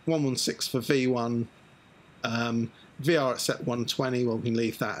 116 for V1, VR at set 120, well, we can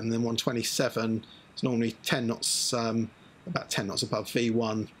leave that, and then 127 is normally 10 knots, about 10 knots above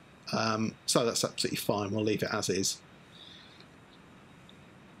V1. So that's absolutely fine. We'll leave it as is.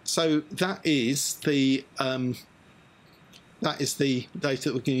 So that is the data that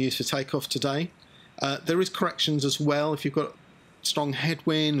we're going to use for takeoff today. There is corrections as well. If you've got strong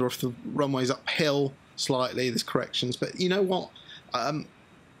headwind or if the runway's uphill slightly, there's corrections. But you know what?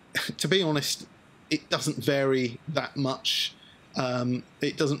 To be honest, it doesn't vary that much.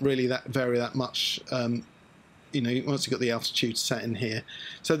 It doesn't really vary that much. You know, once you've got the altitude set in here.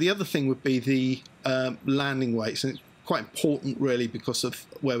 So the other thing would be the landing weights, and it's quite important really because of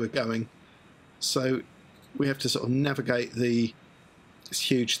where we're going. So we have to sort of navigate this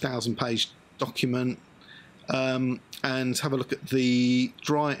huge 1,000-page document and have a look at the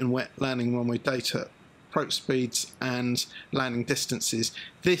dry and wet landing runway data, approach speeds and landing distances.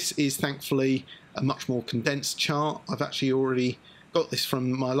 This is thankfully a much more condensed chart. I've actually already got this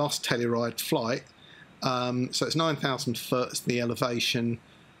from my last Telluride flight. So it's 9,000 foot, it's the elevation,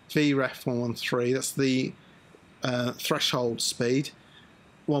 VREF 113, that's the threshold speed,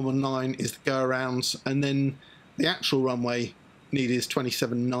 119 is the go around, and then the actual runway needed is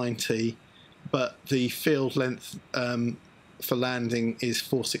 2790, but the field length for landing is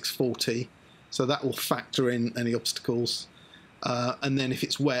 4640, so that will factor in any obstacles. And then if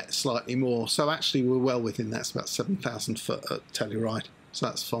it's wet, slightly more. So actually we're well within that. It's about 7,000 foot at Telluride, so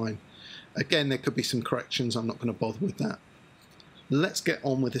that's fine. Again, there could be some corrections. I'm not going to bother with that. Let's get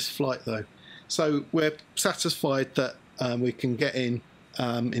on with this flight though. So we're satisfied that we can get into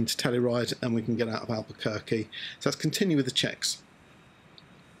Telluride and we can get out of Albuquerque. So let's continue with the checks.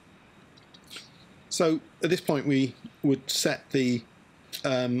 So at this point we would set the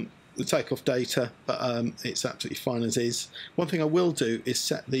takeoff data, but it's absolutely fine as is. One thing I will do is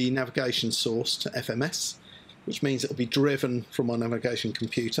set the navigation source to FMS, which means it'll be driven from our navigation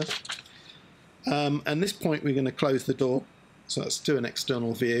computer. And at this point we're going to close the door, so let's do an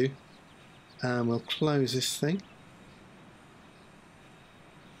external view and we'll close this thing.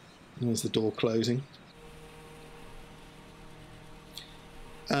 There's the door closing.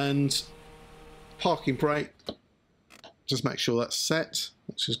 And parking brake, just make sure that's set,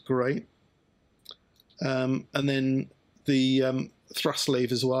 which is great. And then the thrust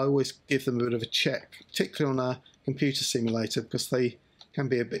lever as well, I always give them a bit of a check, particularly on a computer simulator because they can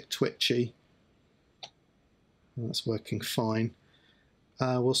be a bit twitchy. And that's working fine.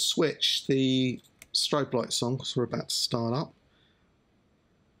 We'll switch the strobe lights on because we're about to start up.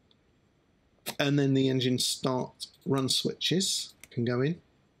 And then the engine start run switches can go in.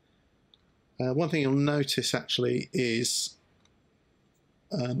 One thing you'll notice actually is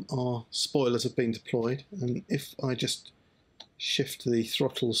our spoilers have been deployed, and if I just shift the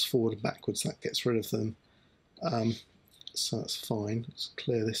throttles forward and backwards, that gets rid of them. So that's fine. Let's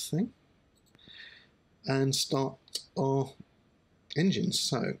clear this thing and start our engines.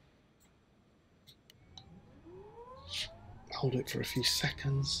 So hold it for a few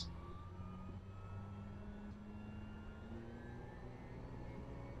seconds.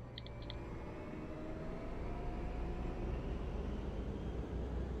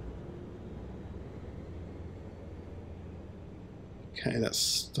 Okay, that's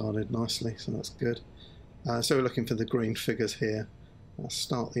started nicely, so that's good. So we're looking for the green figures here. I'll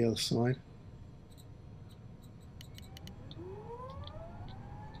start the other side.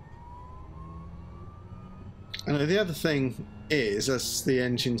 And the other thing is, as the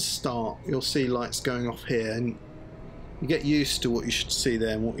engines start, you'll see lights going off here, and you get used to what you should see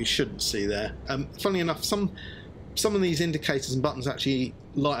there and what you shouldn't see there. Funnily enough, some of these indicators and buttons actually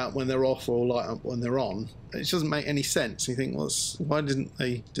light up when they're off or light up when they're on. It doesn't make any sense. You think, well, why didn't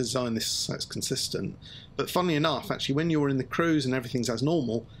they design this so it's consistent? But funnily enough, actually, when you're in the cruise and everything's as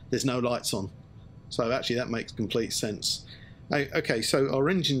normal, there's no lights on. So actually that makes complete sense. Okay, so our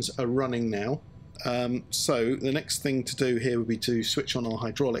engines are running now. So the next thing to do here would be to switch on our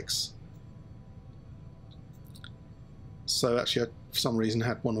hydraulics. So actually I, for some reason,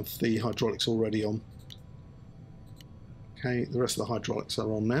 had one of the hydraulics already on. Okay, the rest of the hydraulics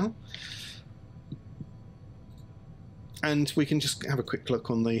are on now. And we can just have a quick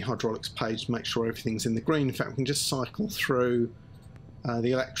look on the hydraulics page to make sure everything's in the green. In fact, we can just cycle through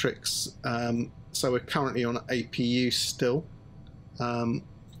the electrics. So we're currently on APU still. And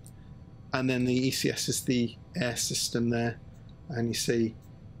then the ECS is the air system there. And you see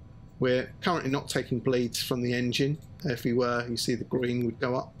we're currently not taking bleeds from the engine. If we were, you see the green would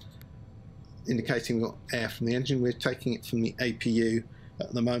go up, indicating we've got air from the engine. We're taking it from the APU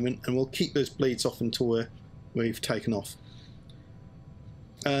at the moment, and we'll keep those bleeds off until we've taken off.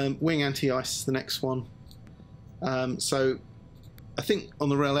 Wing anti-ice is the next one. So I think on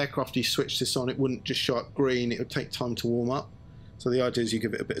the rail aircraft, you switch this on, it wouldn't just show up green, it would take time to warm up. So the idea is you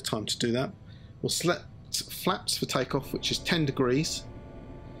give it a bit of time to do that. We'll select flaps for takeoff, which is 10 degrees.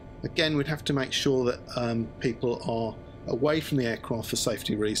 Again, we'd have to make sure that people are away from the aircraft for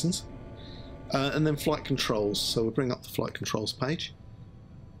safety reasons. And then flight controls, so we'll bring up the flight controls page.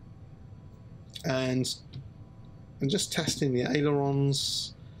 And just testing the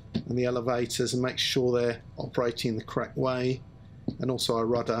ailerons and the elevators and make sure they're operating the correct way, and also our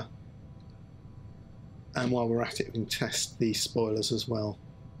rudder. And while we're at it, we can test the spoilers as well.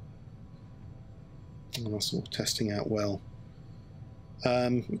 And that's all testing out well.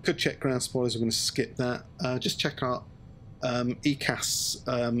 We could check ground spoilers, we're going to skip that. Just check our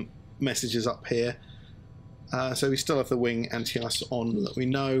ECAS messages up here. So we still have the wing anti-ice on that we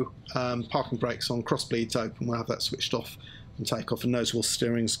know. Parking brakes on, cross bleeds open, we'll have that switched off and take off, and nose wheel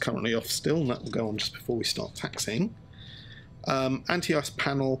steering's currently off still, and that will go on just before we start taxiing. Anti-ice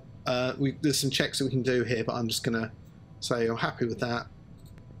panel, there's some checks that we can do here, but I'm just going to say I'm happy with that.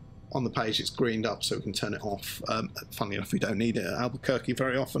 On the page it's greened up, so we can turn it off. Funnily enough, we don't need it at Albuquerque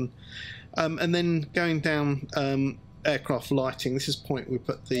very often. And then going down aircraft lighting, this is the point we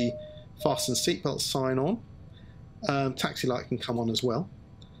put the fasten seatbelt sign on. Taxi light can come on as well.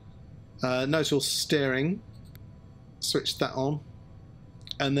 Nose wheel steering, switch that on,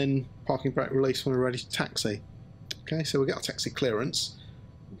 and then parking brake release when we're ready to taxi. Okay, so we'll get our taxi clearance.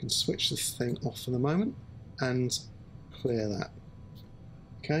 We can switch this thing off for the moment and clear that.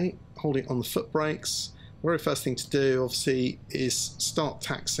 Okay, holding on the foot brakes. The very first thing to do, obviously, is start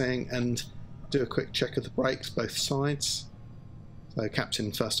taxiing and do a quick check of the brakes, both sides. So captain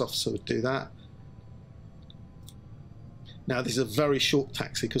and first officer would do that. Now this is a very short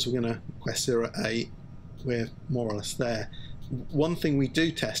taxi because we're going to request 0-8. We're more or less there. One thing we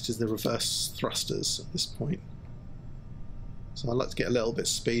do test is the reverse thrusters at this point. So I'd like to get a little bit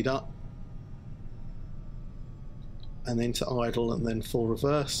speed up. And then to idle, and then full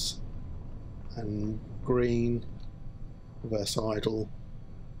reverse. And green, reverse idle,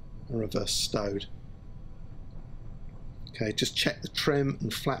 and reverse stowed. Okay, just check the trim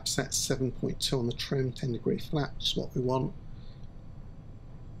and flaps. That's 7.2 on the trim, 10 degree flap, just what we want.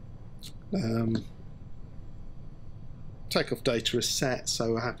 Takeoff data is set,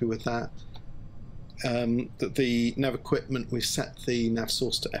 so we're happy with that. The nav equipment, we've set the nav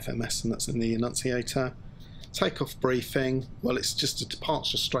source to FMS, and that's in the annunciator. Takeoff briefing, well, it's just a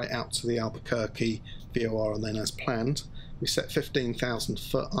departure straight out to the Albuquerque VOR and then as planned. We set 15,000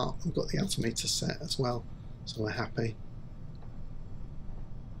 foot up, we've got the altimeter set as well, so we're happy.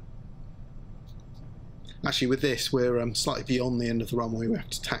 Actually with this we're slightly beyond the end of the runway, we have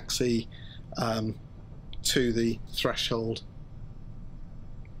to taxi to the threshold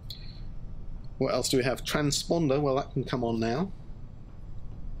What else do we have? Transponder, well, that can come on now.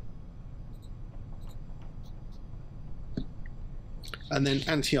 And then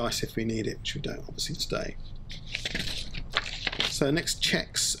anti-ice if we need it, which we don't obviously today. So next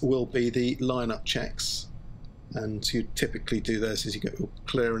checks will be the line-up checks, and you typically do those as you get your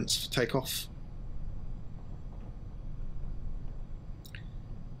clearance for takeoff.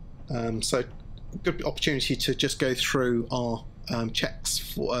 So good opportunity to just go through our checks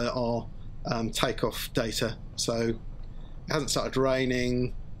for our takeoff data. So it hasn't started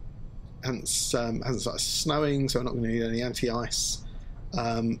raining, hasn't started snowing, so we're not going to need any anti-ice.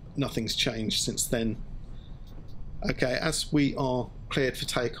 Nothing's changed since then. Okay, as we are cleared for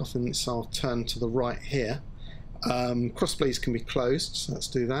takeoff, and so I'll turn to the right here. Cross bleeds can be closed, so let's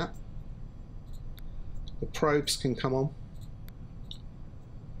do that. The probes can come on.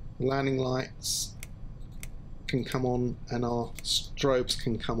 The landing lights can come on, and our strobes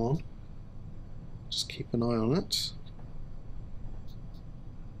can come on. Just keep an eye on it.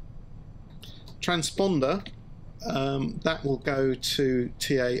 Transponder, that will go to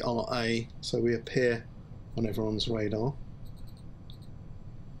TARA, so we appear on everyone's radar.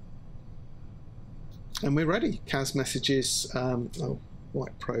 And we're ready. CAS messages, oh,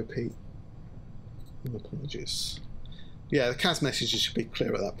 white probe heat. Apologies. Yeah, the CAS messages should be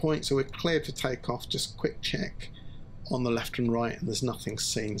clear at that point. So we're cleared for takeoff. Just a quick check on the left and right, and there's nothing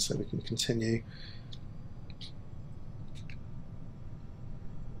seen, so we can continue.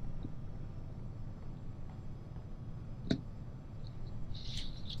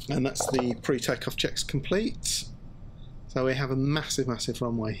 And that's the pre-takeoff checks complete. So we have a massive, massive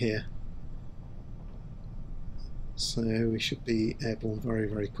runway here. So we should be airborne very,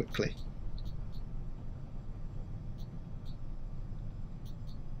 very quickly.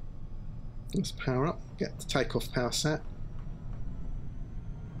 Let's power up, get the takeoff power set.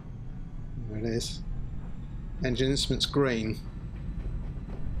 There it is. Engine instruments green.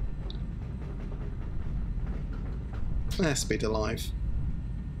 Airspeed alive.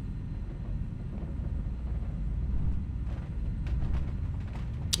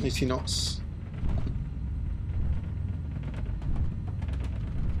 .80 knots.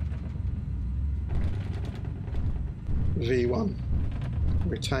 V1.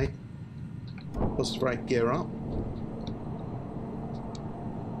 Rotate. Positive rate gear up.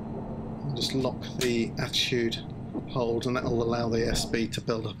 And just lock the attitude hold, and that will allow the airspeed to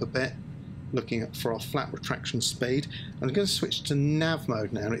build up a bit. Looking at for our flat retraction speed. I'm going to switch to nav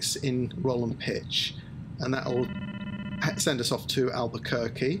mode now. It's in roll and pitch, and that will send us off to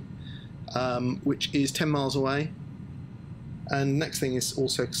Albuquerque, which is 10 miles away. And next thing is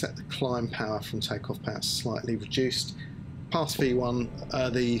also set the climb power from takeoff power slightly reduced. Past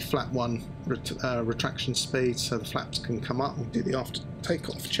V1, the flap 1 retraction speed, so the flaps can come up. We'll do the after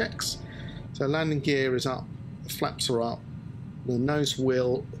takeoff checks. So landing gear is up, the flaps are up, the nose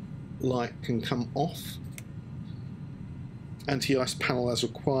wheel light can come off. Anti-ice panel as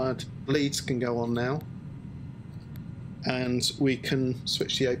required. Bleeds can go on now. And we can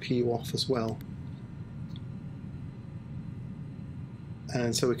switch the APU off as well.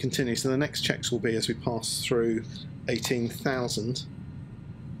 And so we continue. So the next checks will be as we pass through 18,000.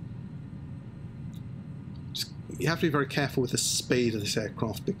 You have to be very careful with the speed of this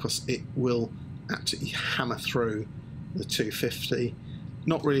aircraft because it will absolutely hammer through the 250.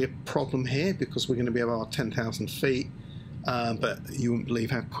 Not really a problem here because we're going to be above our 10,000 feet, but you wouldn't believe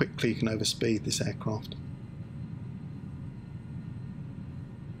how quickly you can overspeed this aircraft.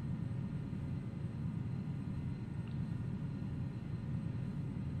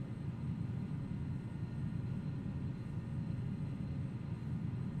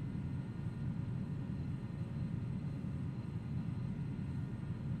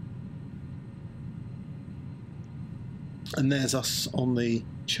 And there's us on the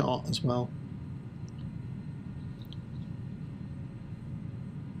chart as well.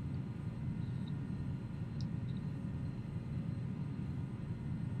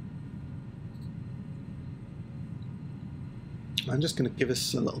 I'm just going to give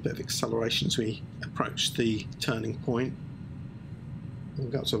us a little bit of acceleration as we approach the turning point. We'll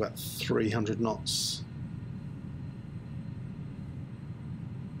go up to about 300 knots.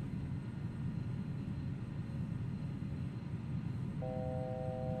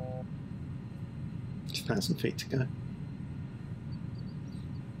 Thousand feet to go.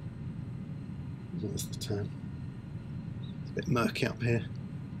 There's the turn. It's a bit murky up here.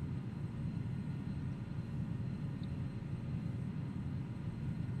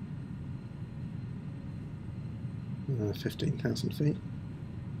 15,000 feet.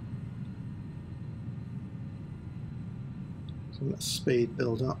 Let the speed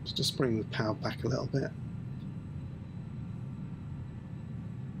build up, just bring the power back a little bit.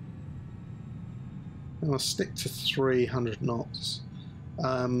 And I'll stick to 300 knots.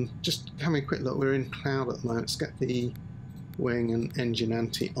 Just having a quick look, we're in cloud at the moment. Let's get the wing and engine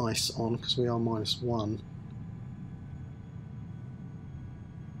anti-ice on because we are -1.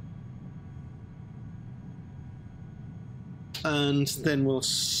 And then we'll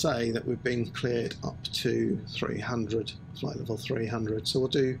say that we've been cleared up to 300, flight level 300. So we'll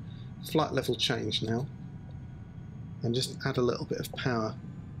do flight level change now and just add a little bit of power.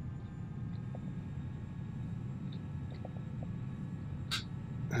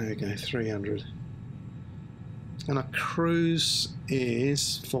 There we go, 300. And our cruise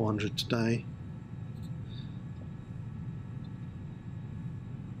is 400 today.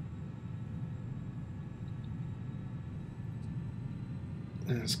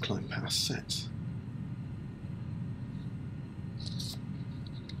 Let's climb past set.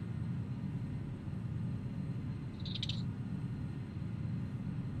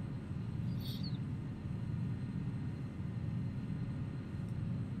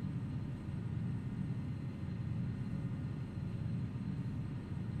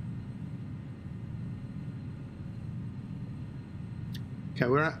 Okay,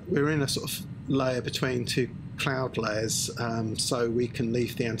 we're in a sort of layer between two cloud layers, so we can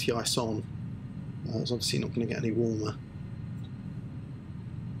leave the anti-ice on. It's obviously not going to get any warmer.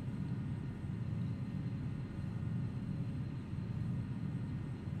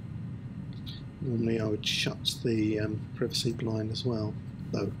 Normally I would shut the privacy blind as well,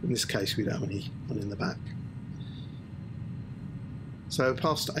 though in this case we don't have anyone in the back. So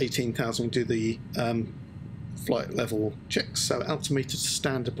past 18,000 we do the flight level checks. So altimeter to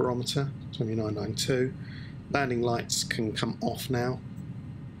standard barometer 2992. Landing lights can come off now,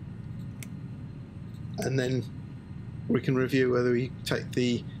 and then we can review whether we take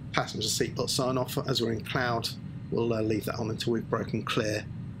the passenger seatbelt sign off. As we're in cloud, we'll leave that on until we've broken clear,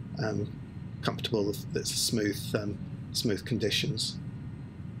 comfortable that it's smooth conditions.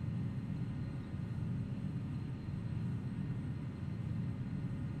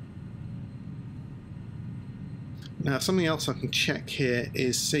 Now something else I can check here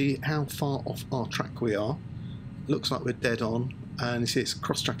is see how far off our track we are. Looks like we're dead on, and you see it's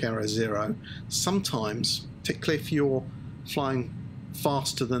cross-track error 0. Sometimes, particularly if you're flying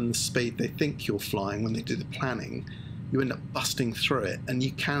faster than the speed they think you're flying when they do the planning, you end up busting through it, and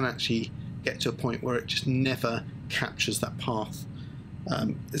you can actually get to a point where it just never captures that path.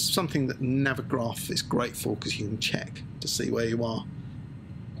 It's something that Navigraph is great for because you can check to see where you are.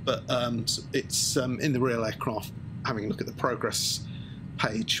 But it's in the real aircraft, having a look at the progress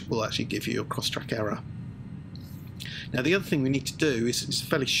page will actually give you a cross-track error. Now the other thing we need to do is it's a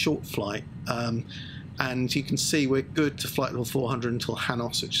fairly short flight, and you can see we're good to flight level 400 until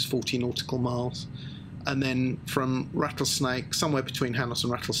Hanos, which is 40 nautical miles, and then from Rattlesnake, somewhere between Hanos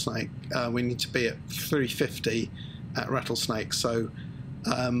and Rattlesnake, we need to be at 350 at Rattlesnake. So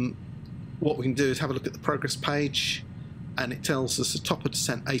what we can do is have a look at the progress page, and it tells us the top of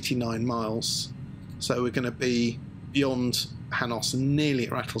descent 89 miles. So we're going to be beyond Hanos and nearly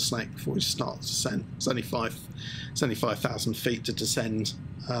at Rattlesnake before we start the descent. It's only 5,000 feet to descend,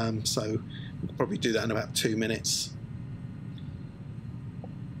 so we'll probably do that in about 2 minutes.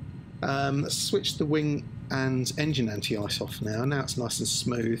 Let's switch the wing and engine anti-ice off now. Now it's nice and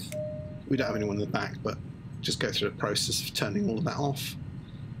smooth. We don't have anyone in the back, but just go through the process of turning all of that off.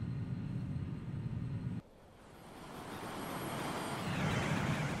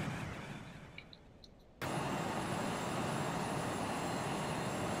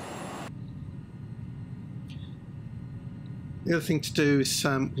 The other thing to do is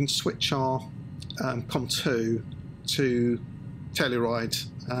we can switch our COM2 to Telluride.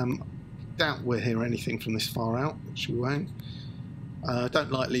 Doubt we'll hear anything from this far out, which we won't.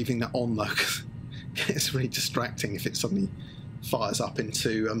 Don't like leaving that on though, because it's really distracting if it suddenly fires up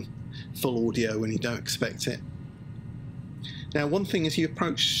into full audio when you don't expect it. Now one thing as you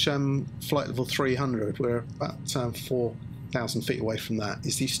approach flight level 300, we're about 4,000 feet away from that,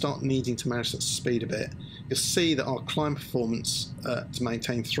 is you start needing to manage that speed a bit. You'll see that our climb performance to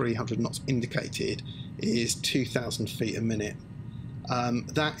maintain 300 knots indicated is 2,000 feet a minute.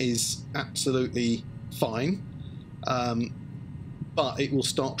 That is absolutely fine, but it will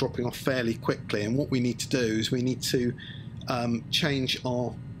start dropping off fairly quickly, and what we need to do is we need to change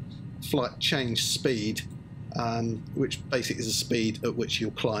our flight change speed, which basically is the speed at which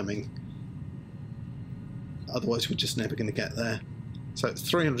you're climbing. Otherwise we're just never going to get there. So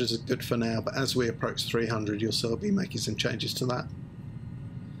 300 is good for now, but as we approach 300 you'll still be making some changes to that.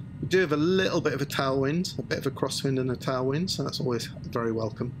 We do have a little bit of a tailwind, a bit of a crosswind and a tailwind, so that's always very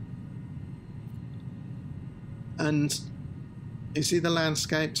welcome. And you see the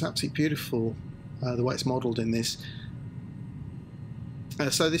landscape, it's absolutely beautiful, the way it's modelled in this.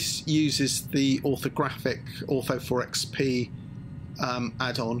 So this uses the orthographic Ortho4XP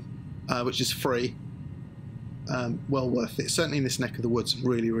add-on, which is free. Well worth it. Certainly in this neck of the woods,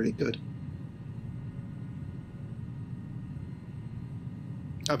 really, really good.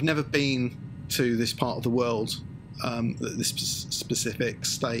 I've never been to this part of the world, this specific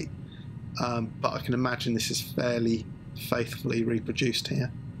state, but I can imagine this is fairly faithfully reproduced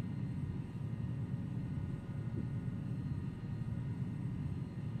here.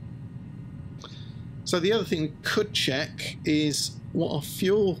 So the other thing we could check is what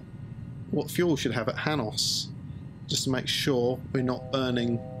fuel we should have at Hanos, just to make sure we're not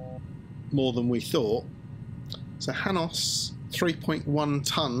burning more than we thought. So Hanos, 3.1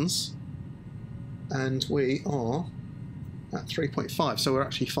 tons, and we are at 3.5, so we're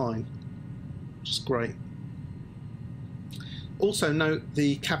actually fine, which is great. Also note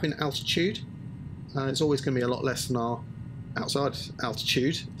the cabin altitude. It's always going to be a lot less than our outside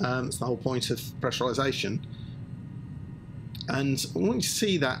altitude. It's the whole point of pressurization. And I want you to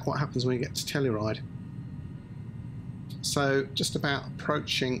see that, what happens when we get to Telluride. So just about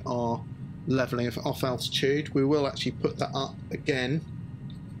approaching our levelling of off altitude. We will actually put that up again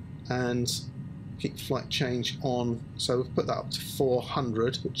and keep flight change on. So we've put that up to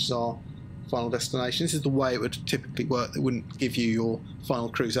 400, which is our final destination. This is the way it would typically work. It wouldn't give you your final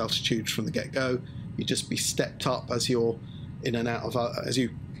cruise altitude from the get-go. You'd just be stepped up as you're in and out of, as you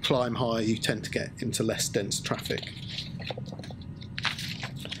climb higher, you tend to get into less dense traffic.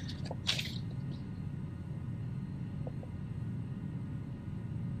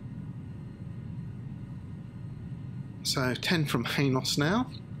 So 10 from Hanos now.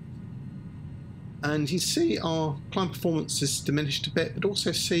 And you see our climb performance has diminished a bit, but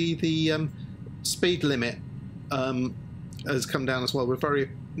also see the speed limit has come down as well. We're very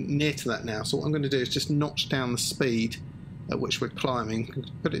near to that now. So what I'm going to do is just notch down the speed at which we're climbing,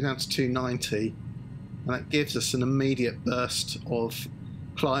 put it down to 290, and that gives us an immediate burst of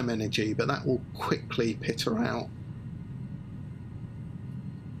climb energy, but that will quickly peter out.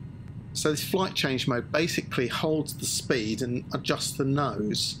 So this flight change mode basically holds the speed and adjusts the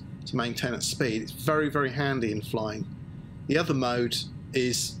nose to maintain its speed. It's very, very handy in flying. The other mode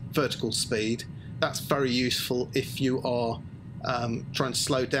is vertical speed. That's very useful if you are trying to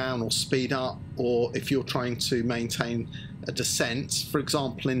slow down or speed up, or if you're trying to maintain a descent. For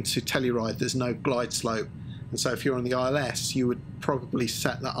example, into Telluride there's no glide slope, and so if you're on the ILS you would probably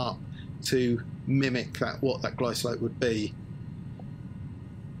set that up to mimic that, what that glide slope would be.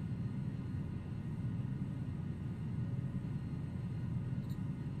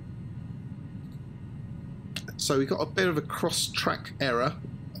 So we've got a bit of a cross-track error,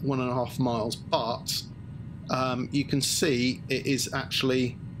 1.5 miles, but you can see it is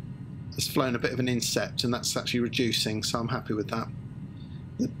actually, it's flown a bit of an incept, and that's actually reducing, so I'm happy with that.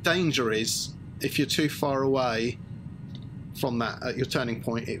 The danger is, if you're too far away from that at your turning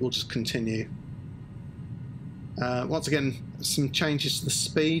point, it will just continue. Once again, some changes to the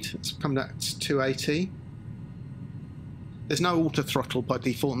speed. It's come back to 280. There's no auto throttle by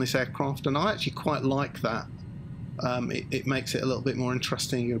default in this aircraft, and I actually quite like that. It makes it a little bit more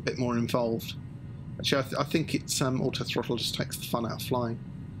interesting, you're a bit more involved. Actually, I think it's auto throttle just takes the fun out of flying.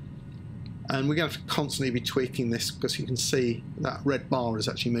 And we're going to have to constantly be tweaking this, because you can see that red bar is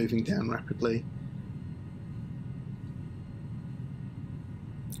actually moving down rapidly.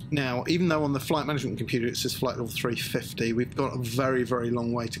 Now, even though on the flight management computer it says flight level 350, we've got a very, very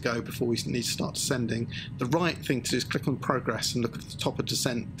long way to go before we need to start descending. The right thing to do is click on progress and look at the top of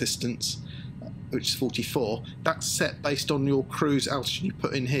descent distance, which is 44. That's set based on your cruise altitude you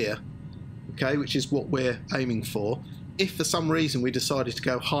put in here, okay, which is what we're aiming for. If for some reason we decided to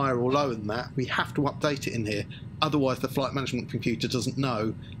go higher or lower than that, we have to update it in here. Otherwise the flight management computer doesn't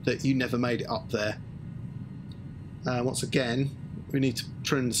know that you never made it up there. Once again, we need to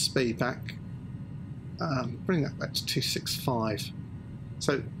trim the speed back, bring that back to 265.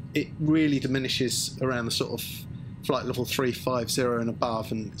 So it really diminishes around the sort of flight level 350 and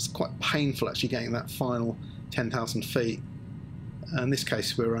above, and it's quite painful actually getting that final 10,000 feet. In this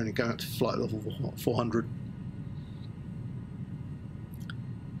case we're only going up to flight level 400.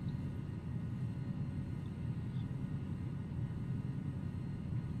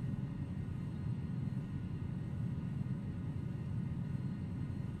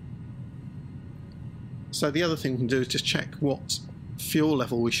 So the other thing we can do is just check what fuel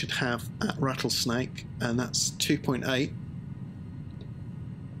level we should have at Rattlesnake, and that's 2.8.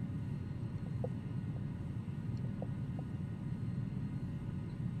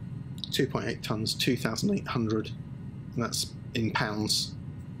 2.8 tonnes, 2,800, and that's in pounds.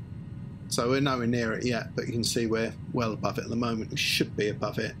 So we're nowhere near it yet, but you can see we're well above it at the moment. We should be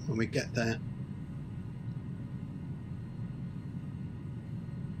above it when we get there.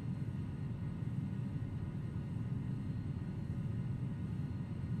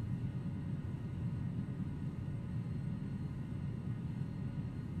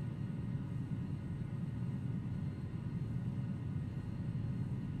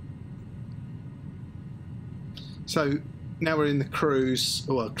 So now we're in the cruise,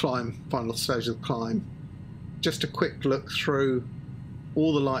 or climb, final stage of the climb. Just a quick look through,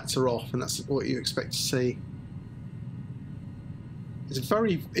 all the lights are off, and that's what you expect to see.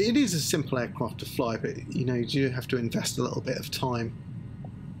 It is a simple aircraft to fly, but you know, you do have to invest a little bit of time.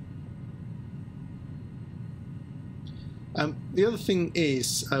 The other thing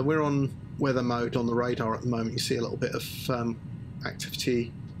is, we're on weather mode on the radar at the moment. You see a little bit of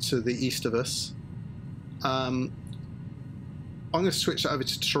activity to the east of us. I'm going to switch that over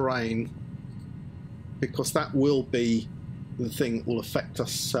to terrain, because that will be the thing that will affect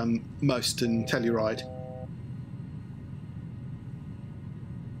us most in Telluride.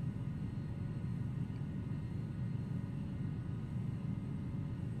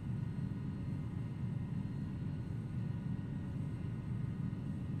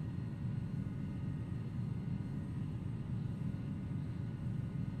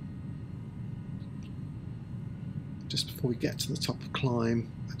 Just before we get to the top of climb,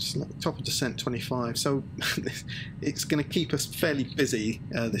 just like the top of descent 25. So it's going to keep us fairly busy,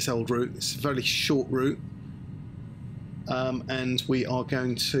 this old route. It's a very short route, and we are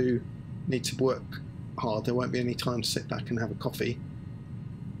going to need to work hard. There won't be any time to sit back and have a coffee.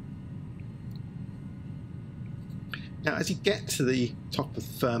 Now, as you get to the top of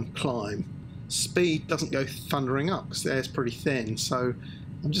climb, speed doesn't go thundering up because the air's pretty thin. So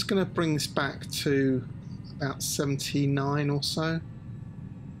I'm just going to bring this back to about 79 or so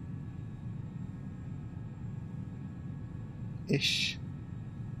ish,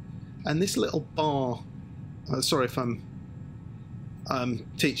 and this little bar, sorry if I'm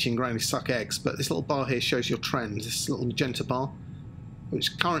teaching Granny suck eggs, but this little bar here shows your trend, this little magenta bar,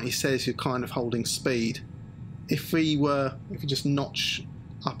 which currently says you're kind of holding speed. If you just notch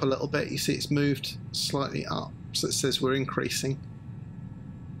up a little bit, you see it's moved slightly up, so it says we're increasing.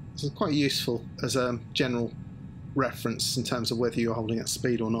 So it's quite useful as a general reference in terms of whether you're holding at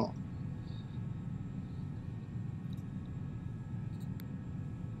speed or not.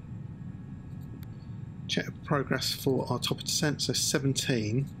 Check progress for our top of descent, so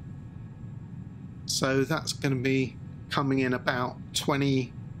 17. So that's going to be coming in about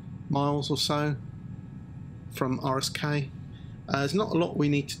 20 miles or so from RSK. There's not a lot we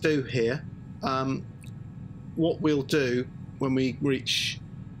need to do here. What we'll do when we reach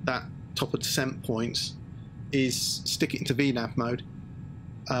that top of descent point is stick it into VNAV mode,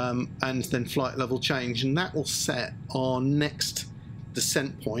 and then flight level change, and that will set our next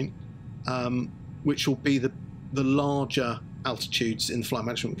descent point, which will be the larger altitudes in the flight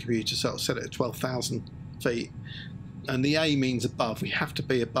management computer. So it'll set it at 12,000 feet, and the A means above. We have to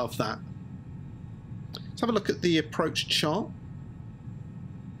be above that. Let's have a look at the approach chart.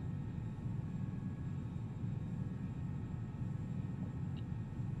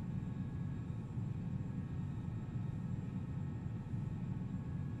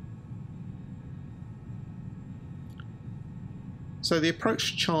 So the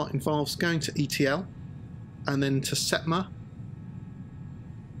approach chart involves going to ETL and then to SETMA,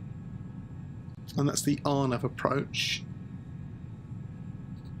 and that's the RNAV approach,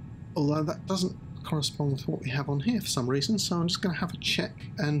 although that doesn't correspond with what we have on here for some reason, so I'm just going to have a check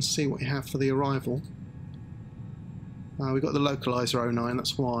and see what we have for the arrival. We've got the localizer 09,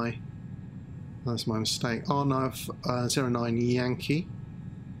 that's why. That's my mistake. RNAV 09 Yankee,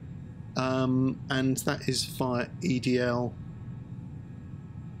 and that is via EDL.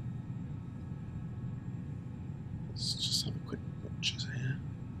 Let's just have a quick watch here.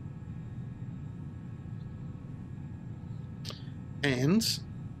 And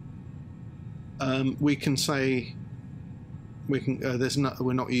we can say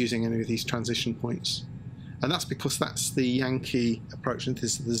we're not using any of these transition points, and that's because that's the Yankee approach, and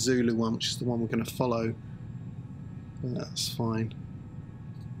this is the Zulu one, which is the one we're going to follow. That's fine.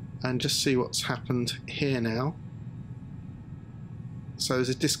 And just see what's happened here now. So there's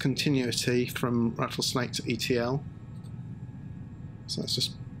a discontinuity from Rattlesnake to ETL. So let's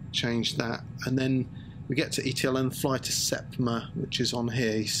just change that, and then we get to ETL and fly to SETMA, which is on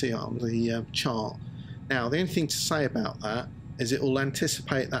here. You see it on the chart. Now, the only thing to say about that is it will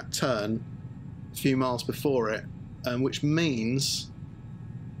anticipate that turn a few miles before it, which means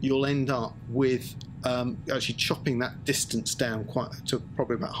you'll end up with actually chopping that distance down quite to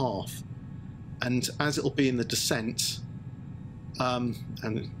probably about half. And as it'll be in the descent,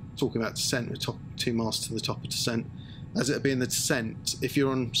 and talking about descent, we're 2 miles to the top of descent. As it'll be in the descent, if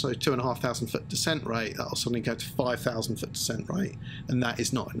you're on 2,500 foot descent rate, that'll suddenly go to 5,000 foot descent rate, and that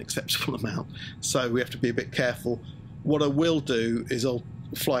is not an acceptable amount. So we have to be a bit careful. What I will do is I'll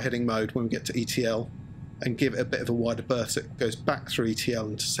fly heading mode when we get to ETL and give it a bit of a wider berth so it goes back through ETL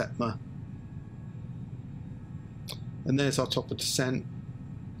into SETMA. And there's our top of descent.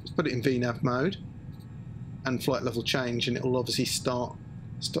 Let's put it in VNAV mode and flight level change, and it will obviously start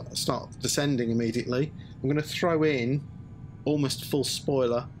descending immediately. I'm going to throw in almost full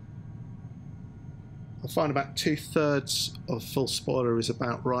spoiler. I find about 2/3 of full spoiler is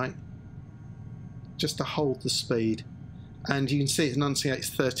about right, just to hold the speed. And you can see it enunciates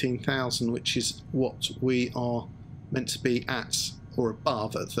 13,000, which is what we are meant to be at or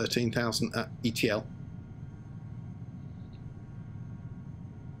above at 13,000 at ETL.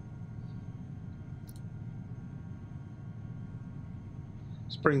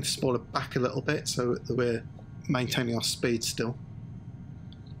 Bring the spoiler back a little bit so that we're maintaining our speed still.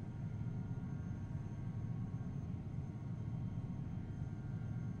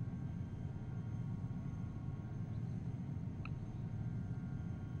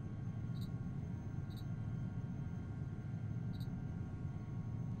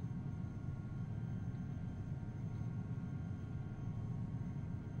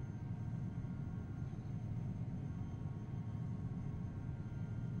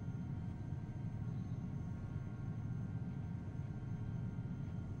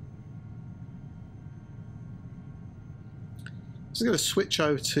 So I'm going to switch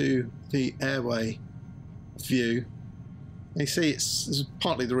over to the airway view. And you see it's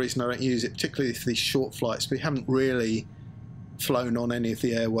partly the reason I don't use it, particularly for these short flights. We haven't really flown on any of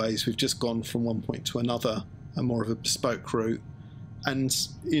the airways. We've just gone from one point to another, a more of a bespoke route. And,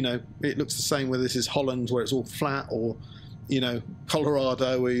 you know, it looks the same whether this is Holland where it's all flat or, you know,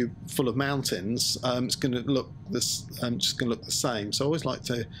 Colorado where you're full of mountains. It's going to look just going to look the same. So I always like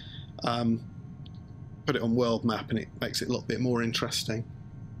to put it on world map, and it makes it a little bit more interesting.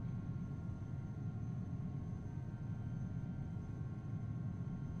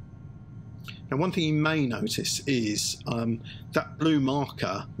 Now, one thing you may notice is that blue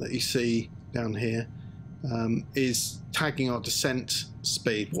marker that you see down here is tagging our descent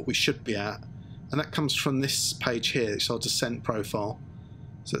speed, what we should be at, and that comes from this page here. It's our descent profile.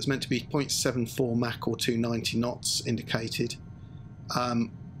 So it's meant to be 0.74 Mach or 290 knots indicated.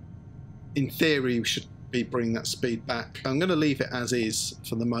 In theory, we should be bringing that speed back. I'm going to leave it as is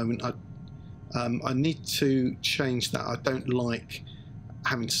for the moment. I need to change that. I don't like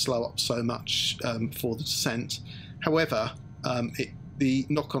having to slow up so much for the descent. However, the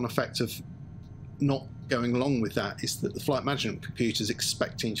knock-on effect of not going along with that is that the flight management computer is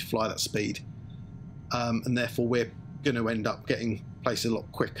expecting to fly that speed, and therefore we're going to end up getting places a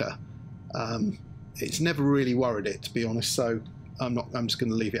lot quicker. It's never really worried it, to be honest, so I'm just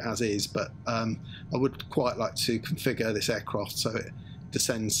going to leave it as is, but I would quite like to configure this aircraft so it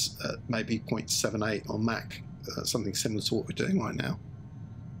descends at maybe 0.78 on Mach, something similar to what we're doing right now.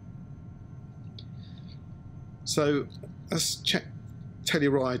 So let's check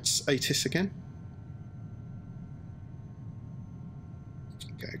Telluride's ATIS again.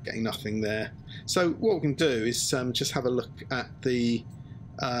 Okay, getting nothing there. So what we can do is just have a look at the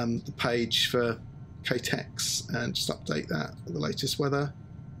page for KTEX and just update that with the latest weather.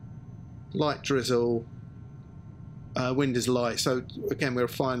 Light drizzle, wind is light. So again, we're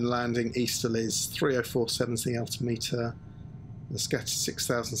fine landing. Easterlies 304.7 the altimeter. The scattered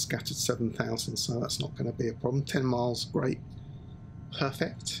 6,000, scattered 7,000. So that's not going to be a problem. 10 miles, great,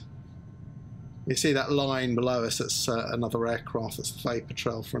 perfect. You see that line below us? That's another aircraft. That's the vapor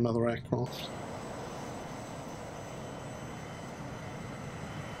trail for another aircraft.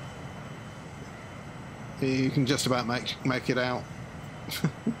 You can just about make it out.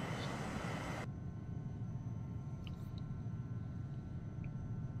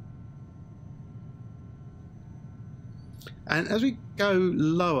 And as we go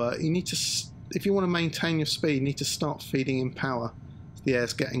lower, you need to, if you want to maintain your speed, you need to start feeding in power. The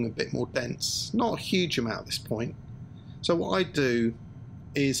air's getting a bit more dense. Not a huge amount at this point. So what I do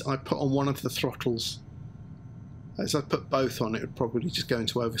is I put on one of the throttles. As I put both on, it would probably just go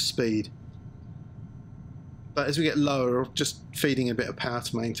into overspeed. But as we get lower, just feeding a bit of power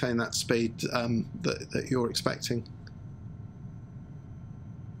to maintain that speed that you're expecting.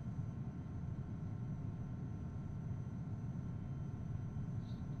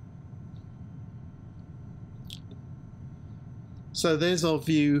 So there's our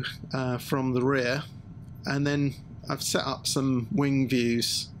view from the rear, and then I've set up some wing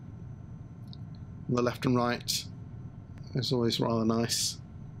views on the left and right. It's always rather nice.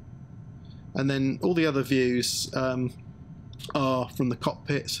 And then all the other views are from the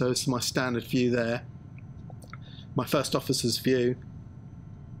cockpit, so it's my standard view there. My first officer's view.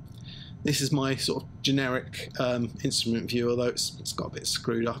 This is my sort of generic instrument view, although it's got a bit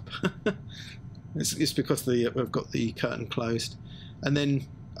screwed up. It's because we've got the curtain closed. And then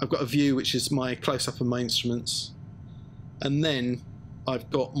I've got a view which is my close-up of my instruments. And then I've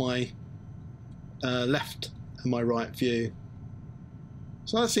got my left and my right view.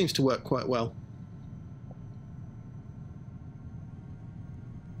 So that seems to work quite well.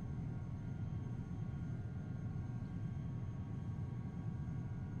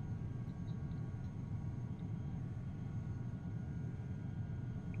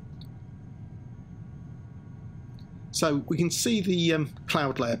 So we can see the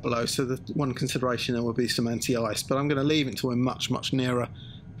cloud layer below, so the one consideration there will be some anti-ice, but I'm going to leave it until we're much, much nearer,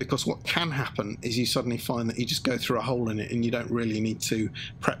 because what can happen is you suddenly find that you just go through a hole in it and you don't really need to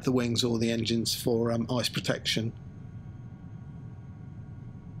prep the wings or the engines for ice protection.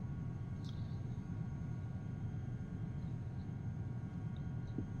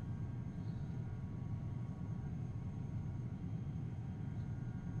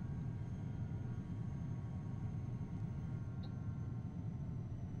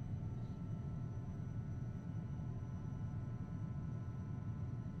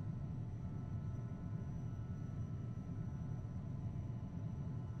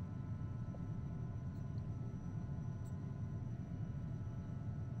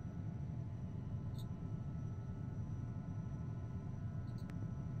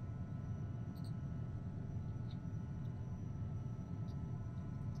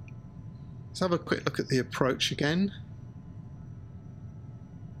 Let's have a quick look at the approach again.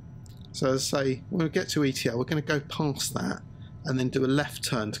 So as I say, when we get to ETL, we're going to go past that and then do a left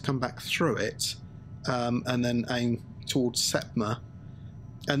turn to come back through it, and then aim towards Setma.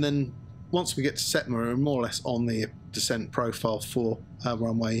 And then once we get to Setma, we're more or less on the descent profile for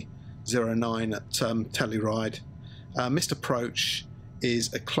runway 09 at Telluride. Missed approach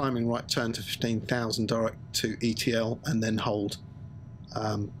is a climbing right turn to 15,000 direct to ETL and then hold.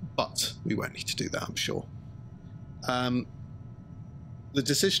 But we won't need to do that, I'm sure. The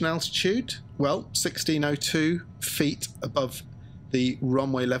decision altitude, well, 1602 feet above the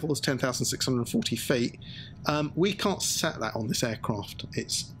runway level is 10,640 feet. We can't set that on this aircraft.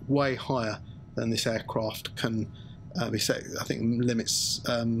 It's way higher than this aircraft can be set. I think limits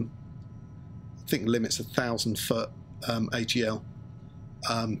 1,000 foot AGL.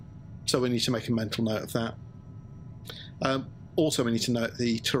 So we need to make a mental note of that. Also, we need to note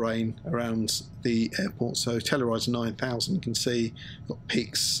the terrain around the airport. So Telluride's 9,000. You can see got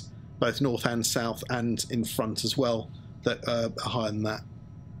peaks both north and south and in front as well that are higher than that.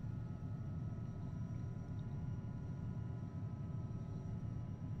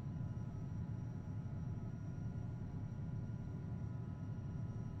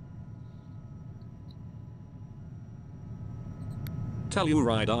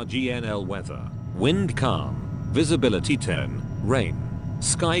 Telluride RGNL weather. Wind calm. Visibility 10. Rain.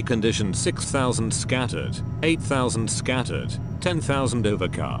 Sky condition 6,000 scattered. 8,000 scattered. 10,000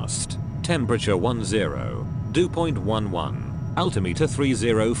 overcast. Temperature 10. Dew point 11. Altimeter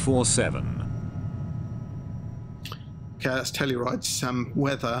 3047. Okay, that's Telluride's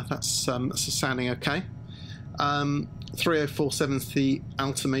weather. That's sounding okay. 3047 is the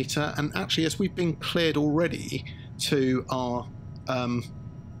altimeter, and actually, as we've been cleared already to our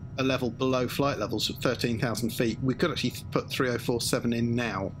a level below flight levels of 13,000 feet, we could actually put 3047 in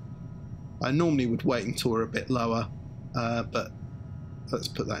now. I normally would wait until we're a bit lower, but let's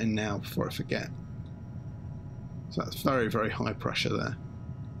put that in now before I forget. So that's very, very high pressure there.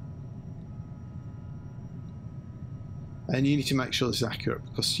 And you need to make sure this is accurate,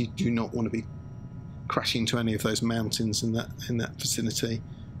 because you do not want to be crashing into any of those mountains in that vicinity.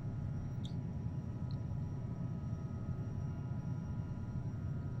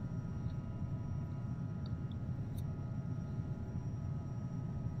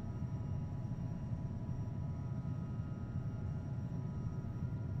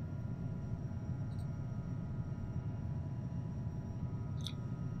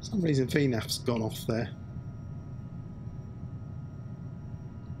 For some reason VNAV's gone off there.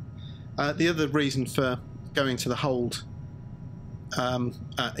 The other reason for going to the hold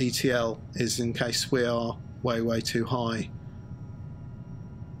at ETL is in case we are way too high.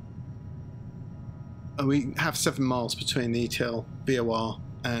 We have 7 miles between the ETL VOR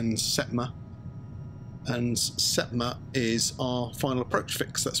and Setma, and Setma is our final approach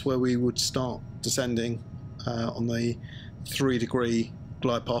fix. That's where we would start descending on the 3-degree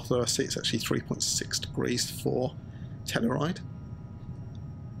glide path. Though I see it's actually 3.6 degrees for Telluride.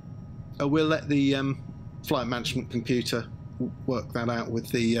 We'll let the flight management computer work that out with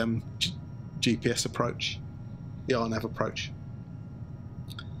the GPS approach, the RNAV approach.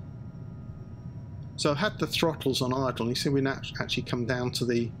 So I've had the throttles on idle, and you see we now actually come down to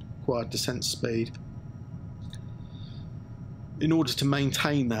the required descent speed. In order to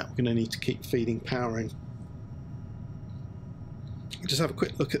maintain that, we're going to need to keep feeding power in. Just have a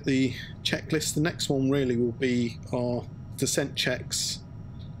quick look at the checklist. The next one really will be our descent checks,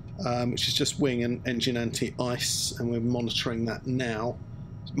 which is just wing and engine anti-ice, and we're monitoring that now.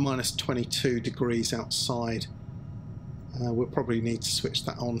 It's minus 22 degrees outside. We'll probably need to switch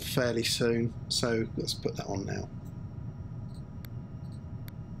that on fairly soon, so let's put that on now.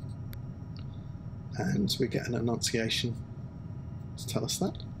 And we get an annunciation to tell us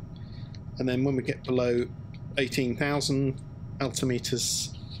that. And then when we get below 18,000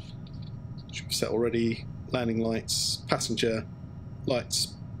 altimeters, which we've set already, landing lights, passenger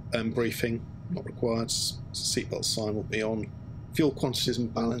lights, briefing not required, seatbelt sign will be on. Fuel quantities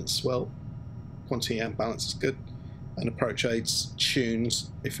and balance, well, quantity and balance is good. And approach aids tuned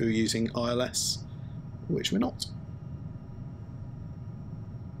if we're using ILS, which we're not.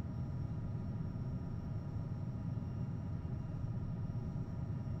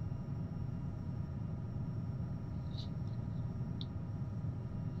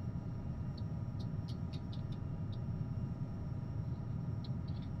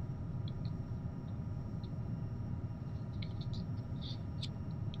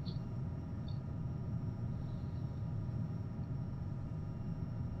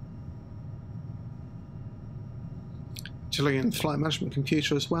 Looking at the flight management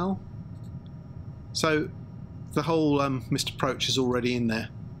computer as well. So the whole missed approach is already in there.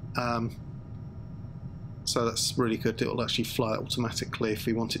 So that's really good. It will actually fly automatically if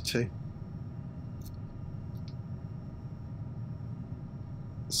we want it to.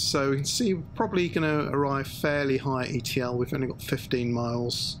 So we can see we're probably going to arrive fairly high at ETL. We've only got 15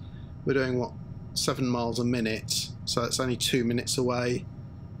 miles. We're doing, what, 7 miles a minute. So it's only 2 minutes away.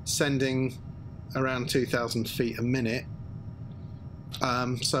 Sending around 2,000 feet a minute.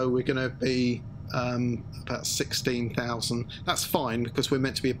 So we're going to be about 16,000. That's fine because we're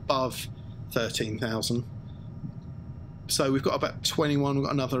meant to be above 13,000. So we've got about 21. We've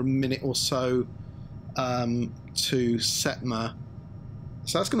got another minute or so to Setma.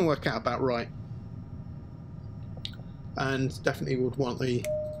 So that's going to work out about right. And definitely would want the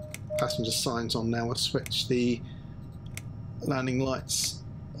passenger signs on now. I'll switch the landing lights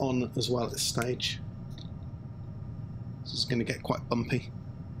on as well at this stage. This is going to get quite bumpy.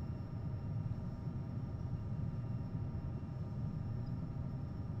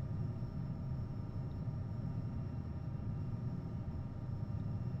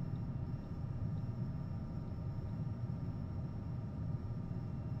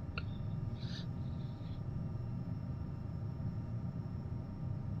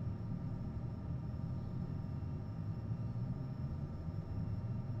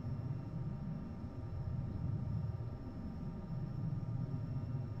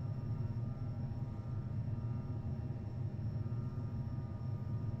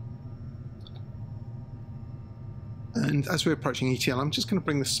 And as we're approaching ETL, I'm just going to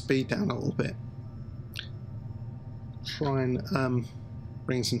bring the speed down a little bit. Try and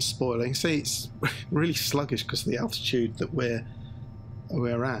bring some spoiler. You can see it's really sluggish because of the altitude that we're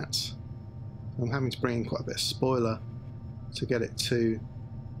at. I'm having to bring in quite a bit of spoiler to get it to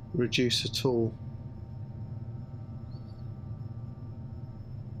reduce at all.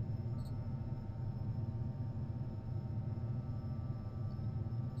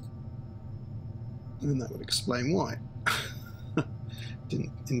 And that would explain why.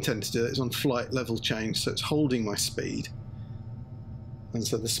 Didn't intend to do it. It's on flight level change, so it's holding my speed. And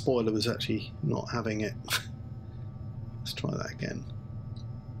so the spoiler was actually not having it. Let's try that again.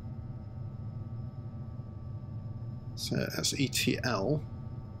 So that's ETL.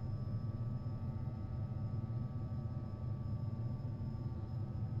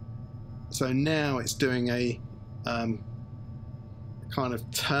 So now it's doing a kind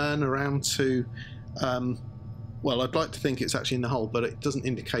of turn around to well, I'd like to think it's actually in the hole, but it doesn't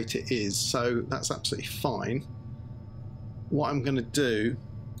indicate it is, so that's absolutely fine. What I'm going to do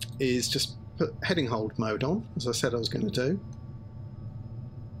is just put heading hold mode on, as I said I was going to do,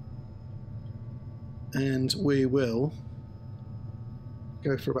 and we will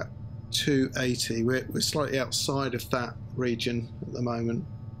go for about 280. We're slightly outside of that region at the moment.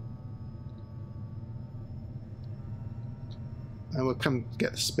 and we'll come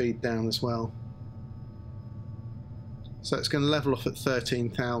get the speed down as well. So it's going to level off at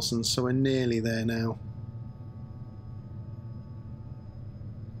 13,000, so we're nearly there now.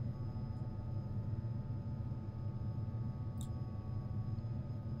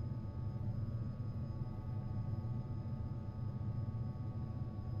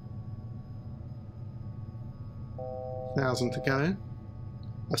 Thousand to go.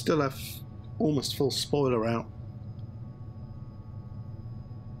 I still have almost full spoiler out.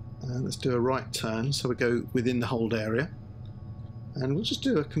 Let's do a right turn, so we go within the hold area, and we'll just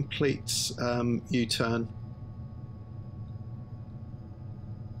do a complete U-turn.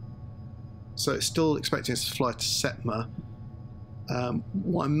 So it's still expecting us to fly to Setma.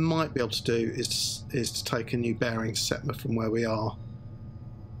 What I might be able to do is to take a new bearing to Setma from where we are.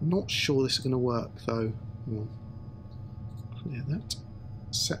 I'm not sure this is going to work though. Clear that.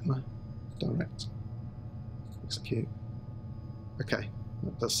 Setma, direct, execute. Okay,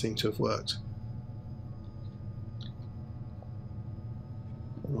 that does seem to have worked.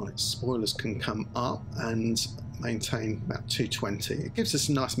 Right, spoilers can come up and maintain about 220. It gives us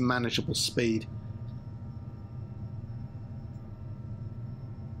a nice manageable speed.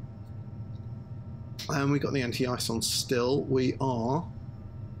 And we got the anti-ice on still. We're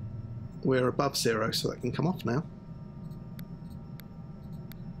above zero, so that can come off now.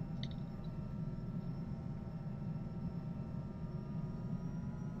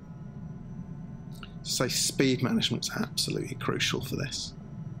 So speed management is absolutely crucial for this.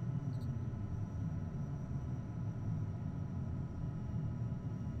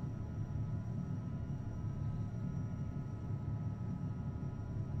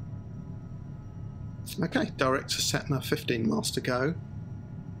 Okay, direct to Setma, 15 miles to go.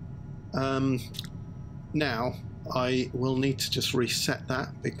 Now I will need to just reset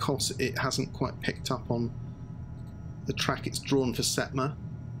that because it hasn't quite picked up on the track it's drawn for Setma.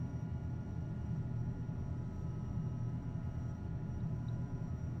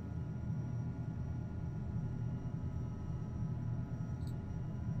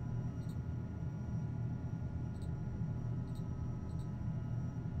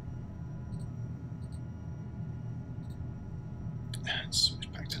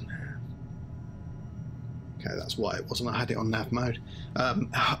 Switch back to nav. Okay, that's why it wasn't. I had it on nav mode,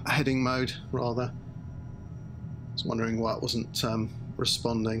 heading mode rather. I was wondering why it wasn't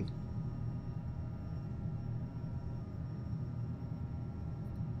responding.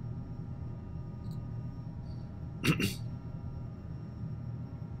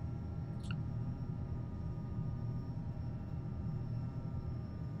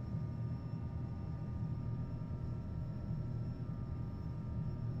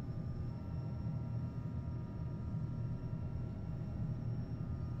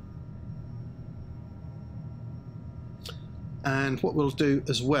 And what we'll do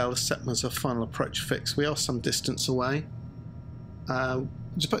as well is Setma's a final approach fix. We are some distance away.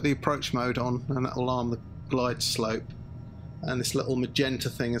 Just put the approach mode on and that will arm the glide slope. And this little magenta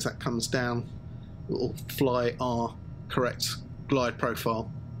thing as that comes down will fly our correct glide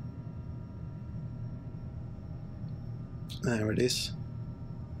profile. There it is.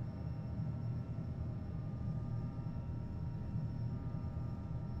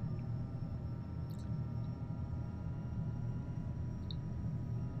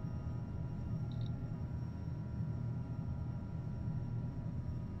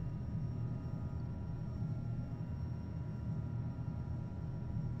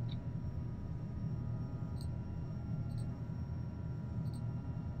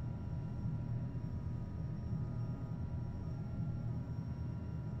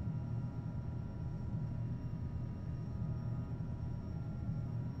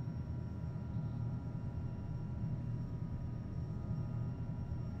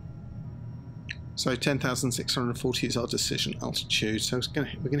 So 10,640 is our decision altitude, so we're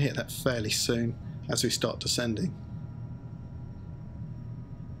going to hit that fairly soon as we start descending.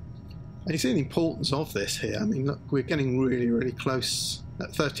 And you see the importance of this here. I mean, look, we're getting really, really close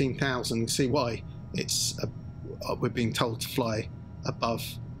at 13,000. You see why we're being told to fly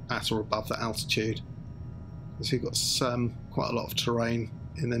at or above that altitude. So you've got quite a lot of terrain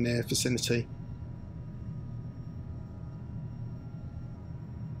in the near vicinity.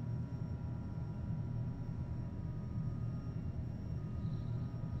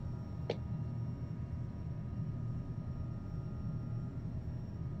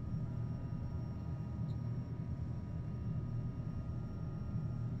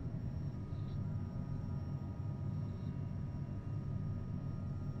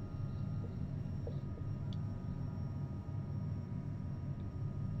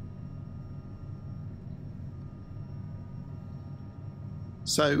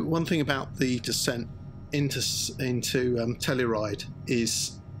 So one thing about the descent into Telluride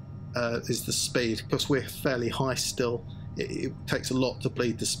is the speed. Because we're fairly high still, it takes a lot to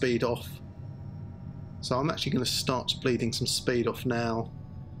bleed the speed off. So I'm actually going to start bleeding some speed off now,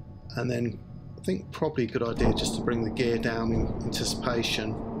 and then I think probably a good idea just to bring the gear down in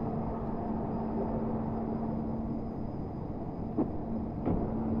anticipation.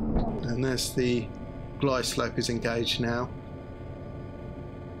 And there's the glide slope is engaged now.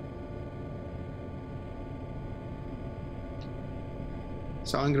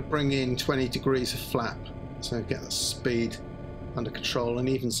 So I'm going to bring in 20 degrees of flap, so get the speed under control, and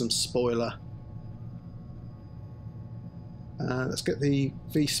even some spoiler. Let's get the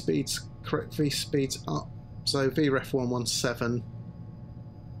V speeds, correct V speeds up. So VREF 117.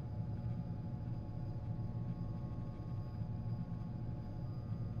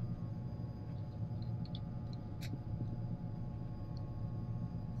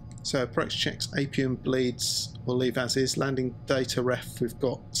 So approach checks, APM bleeds, we'll leave as is. Landing data ref, we've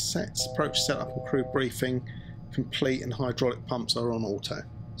got sets, approach setup and crew briefing, complete, and hydraulic pumps are on auto.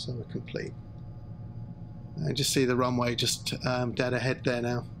 So we're complete. And just see the runway just dead ahead there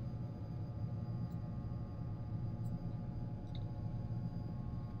now.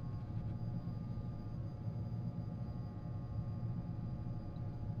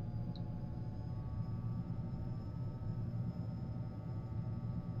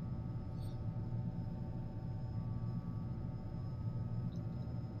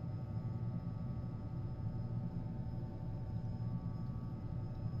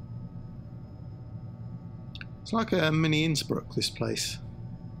 It's like a mini Innsbruck, this place.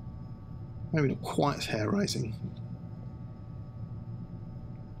 Maybe not quite as hair-raising.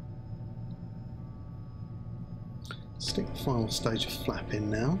 Stick the final stage of flap in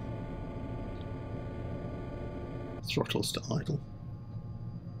now. Throttles to idle.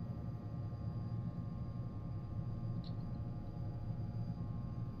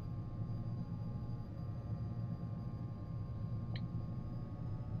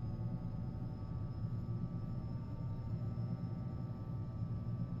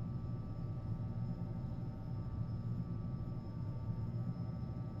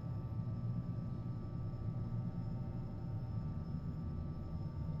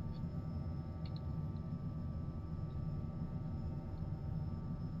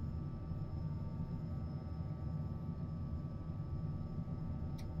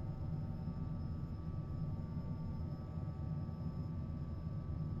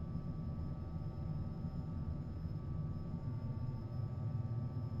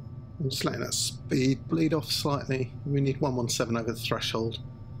 I'm just letting that speed bleed off slightly. We need 117 over the threshold.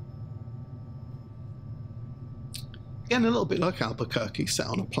 Again, a little bit like Albuquerque, set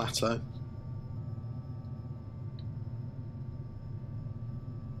on a plateau.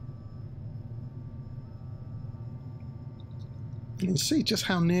 You can see just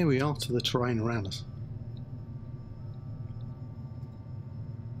how near we are to the terrain around us.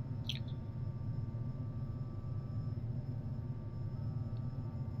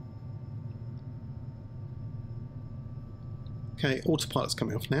 Okay, autopilot's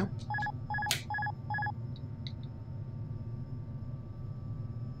coming off now.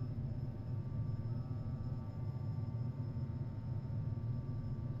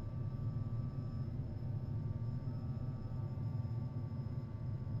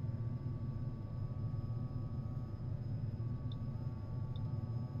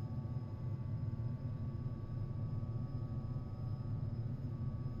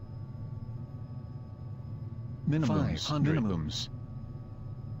 Minimums. 500. Minimums.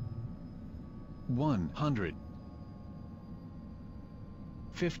 100.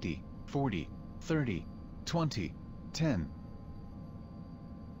 50, 40, 30, 20, 10.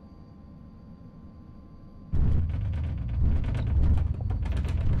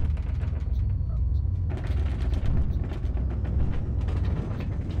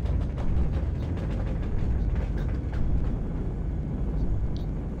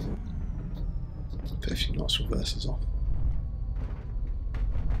 Knots reverses off.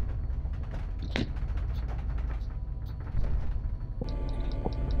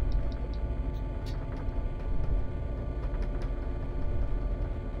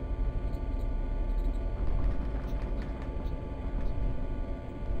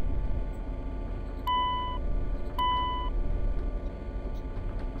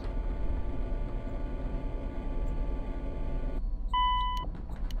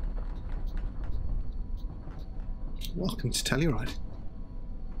 Welcome to Telluride.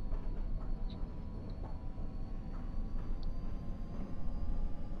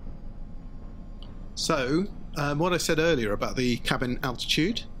 So, What I said earlier about the cabin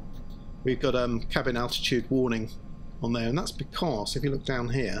altitude, we've got cabin altitude warning on there, and that's because if you look down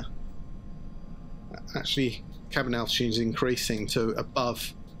here, actually cabin altitude is increasing to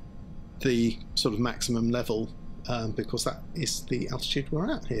above the sort of maximum level, because that is the altitude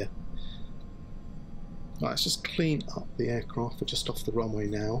we're at here. Right, let's just clean up the aircraft. We're just off the runway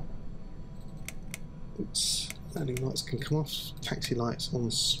now. Oops, landing lights can come off, taxi lights on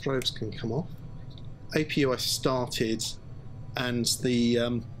strobes can come off. APUI started and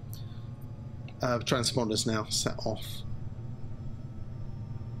the transponder's now set off.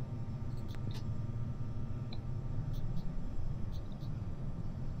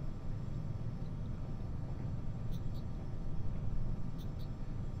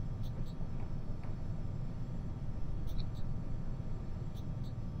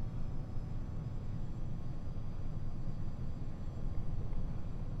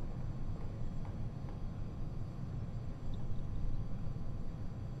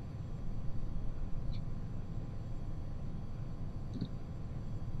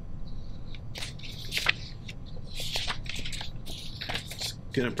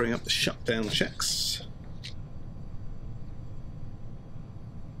 Going to bring up the shutdown checks.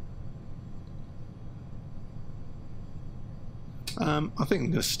 I think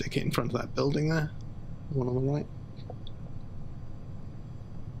I'm going to stick it in front of that building there, the one on the right.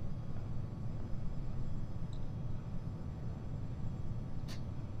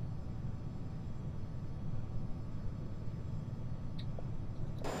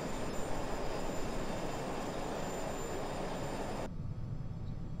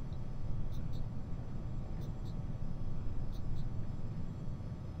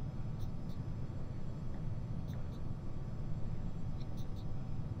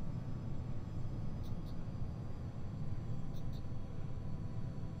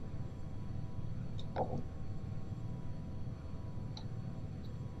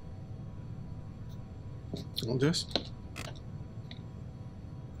 I'll do this.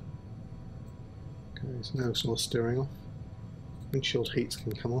 Okay, so now it's all steering off. Windshield heats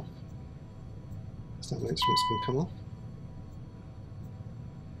can come off. Stand instruments can come off.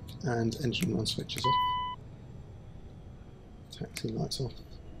 And engine run switches off. Taxi lights off.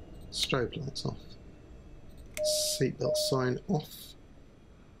 Strobe lights off. Seatbelt sign off.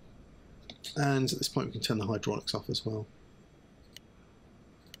 And at this point we can turn the hydraulics off as well.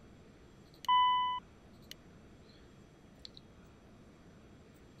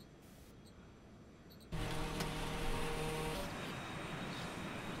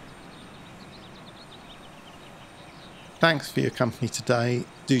 Thanks for your company today.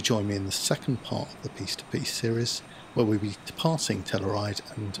 Do join me in the second part of the Piece to Piece series, where we'll be departing Telluride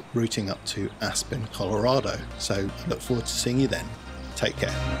and routing up to Aspen, Colorado. So I look forward to seeing you then. Take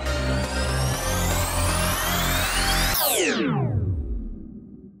care.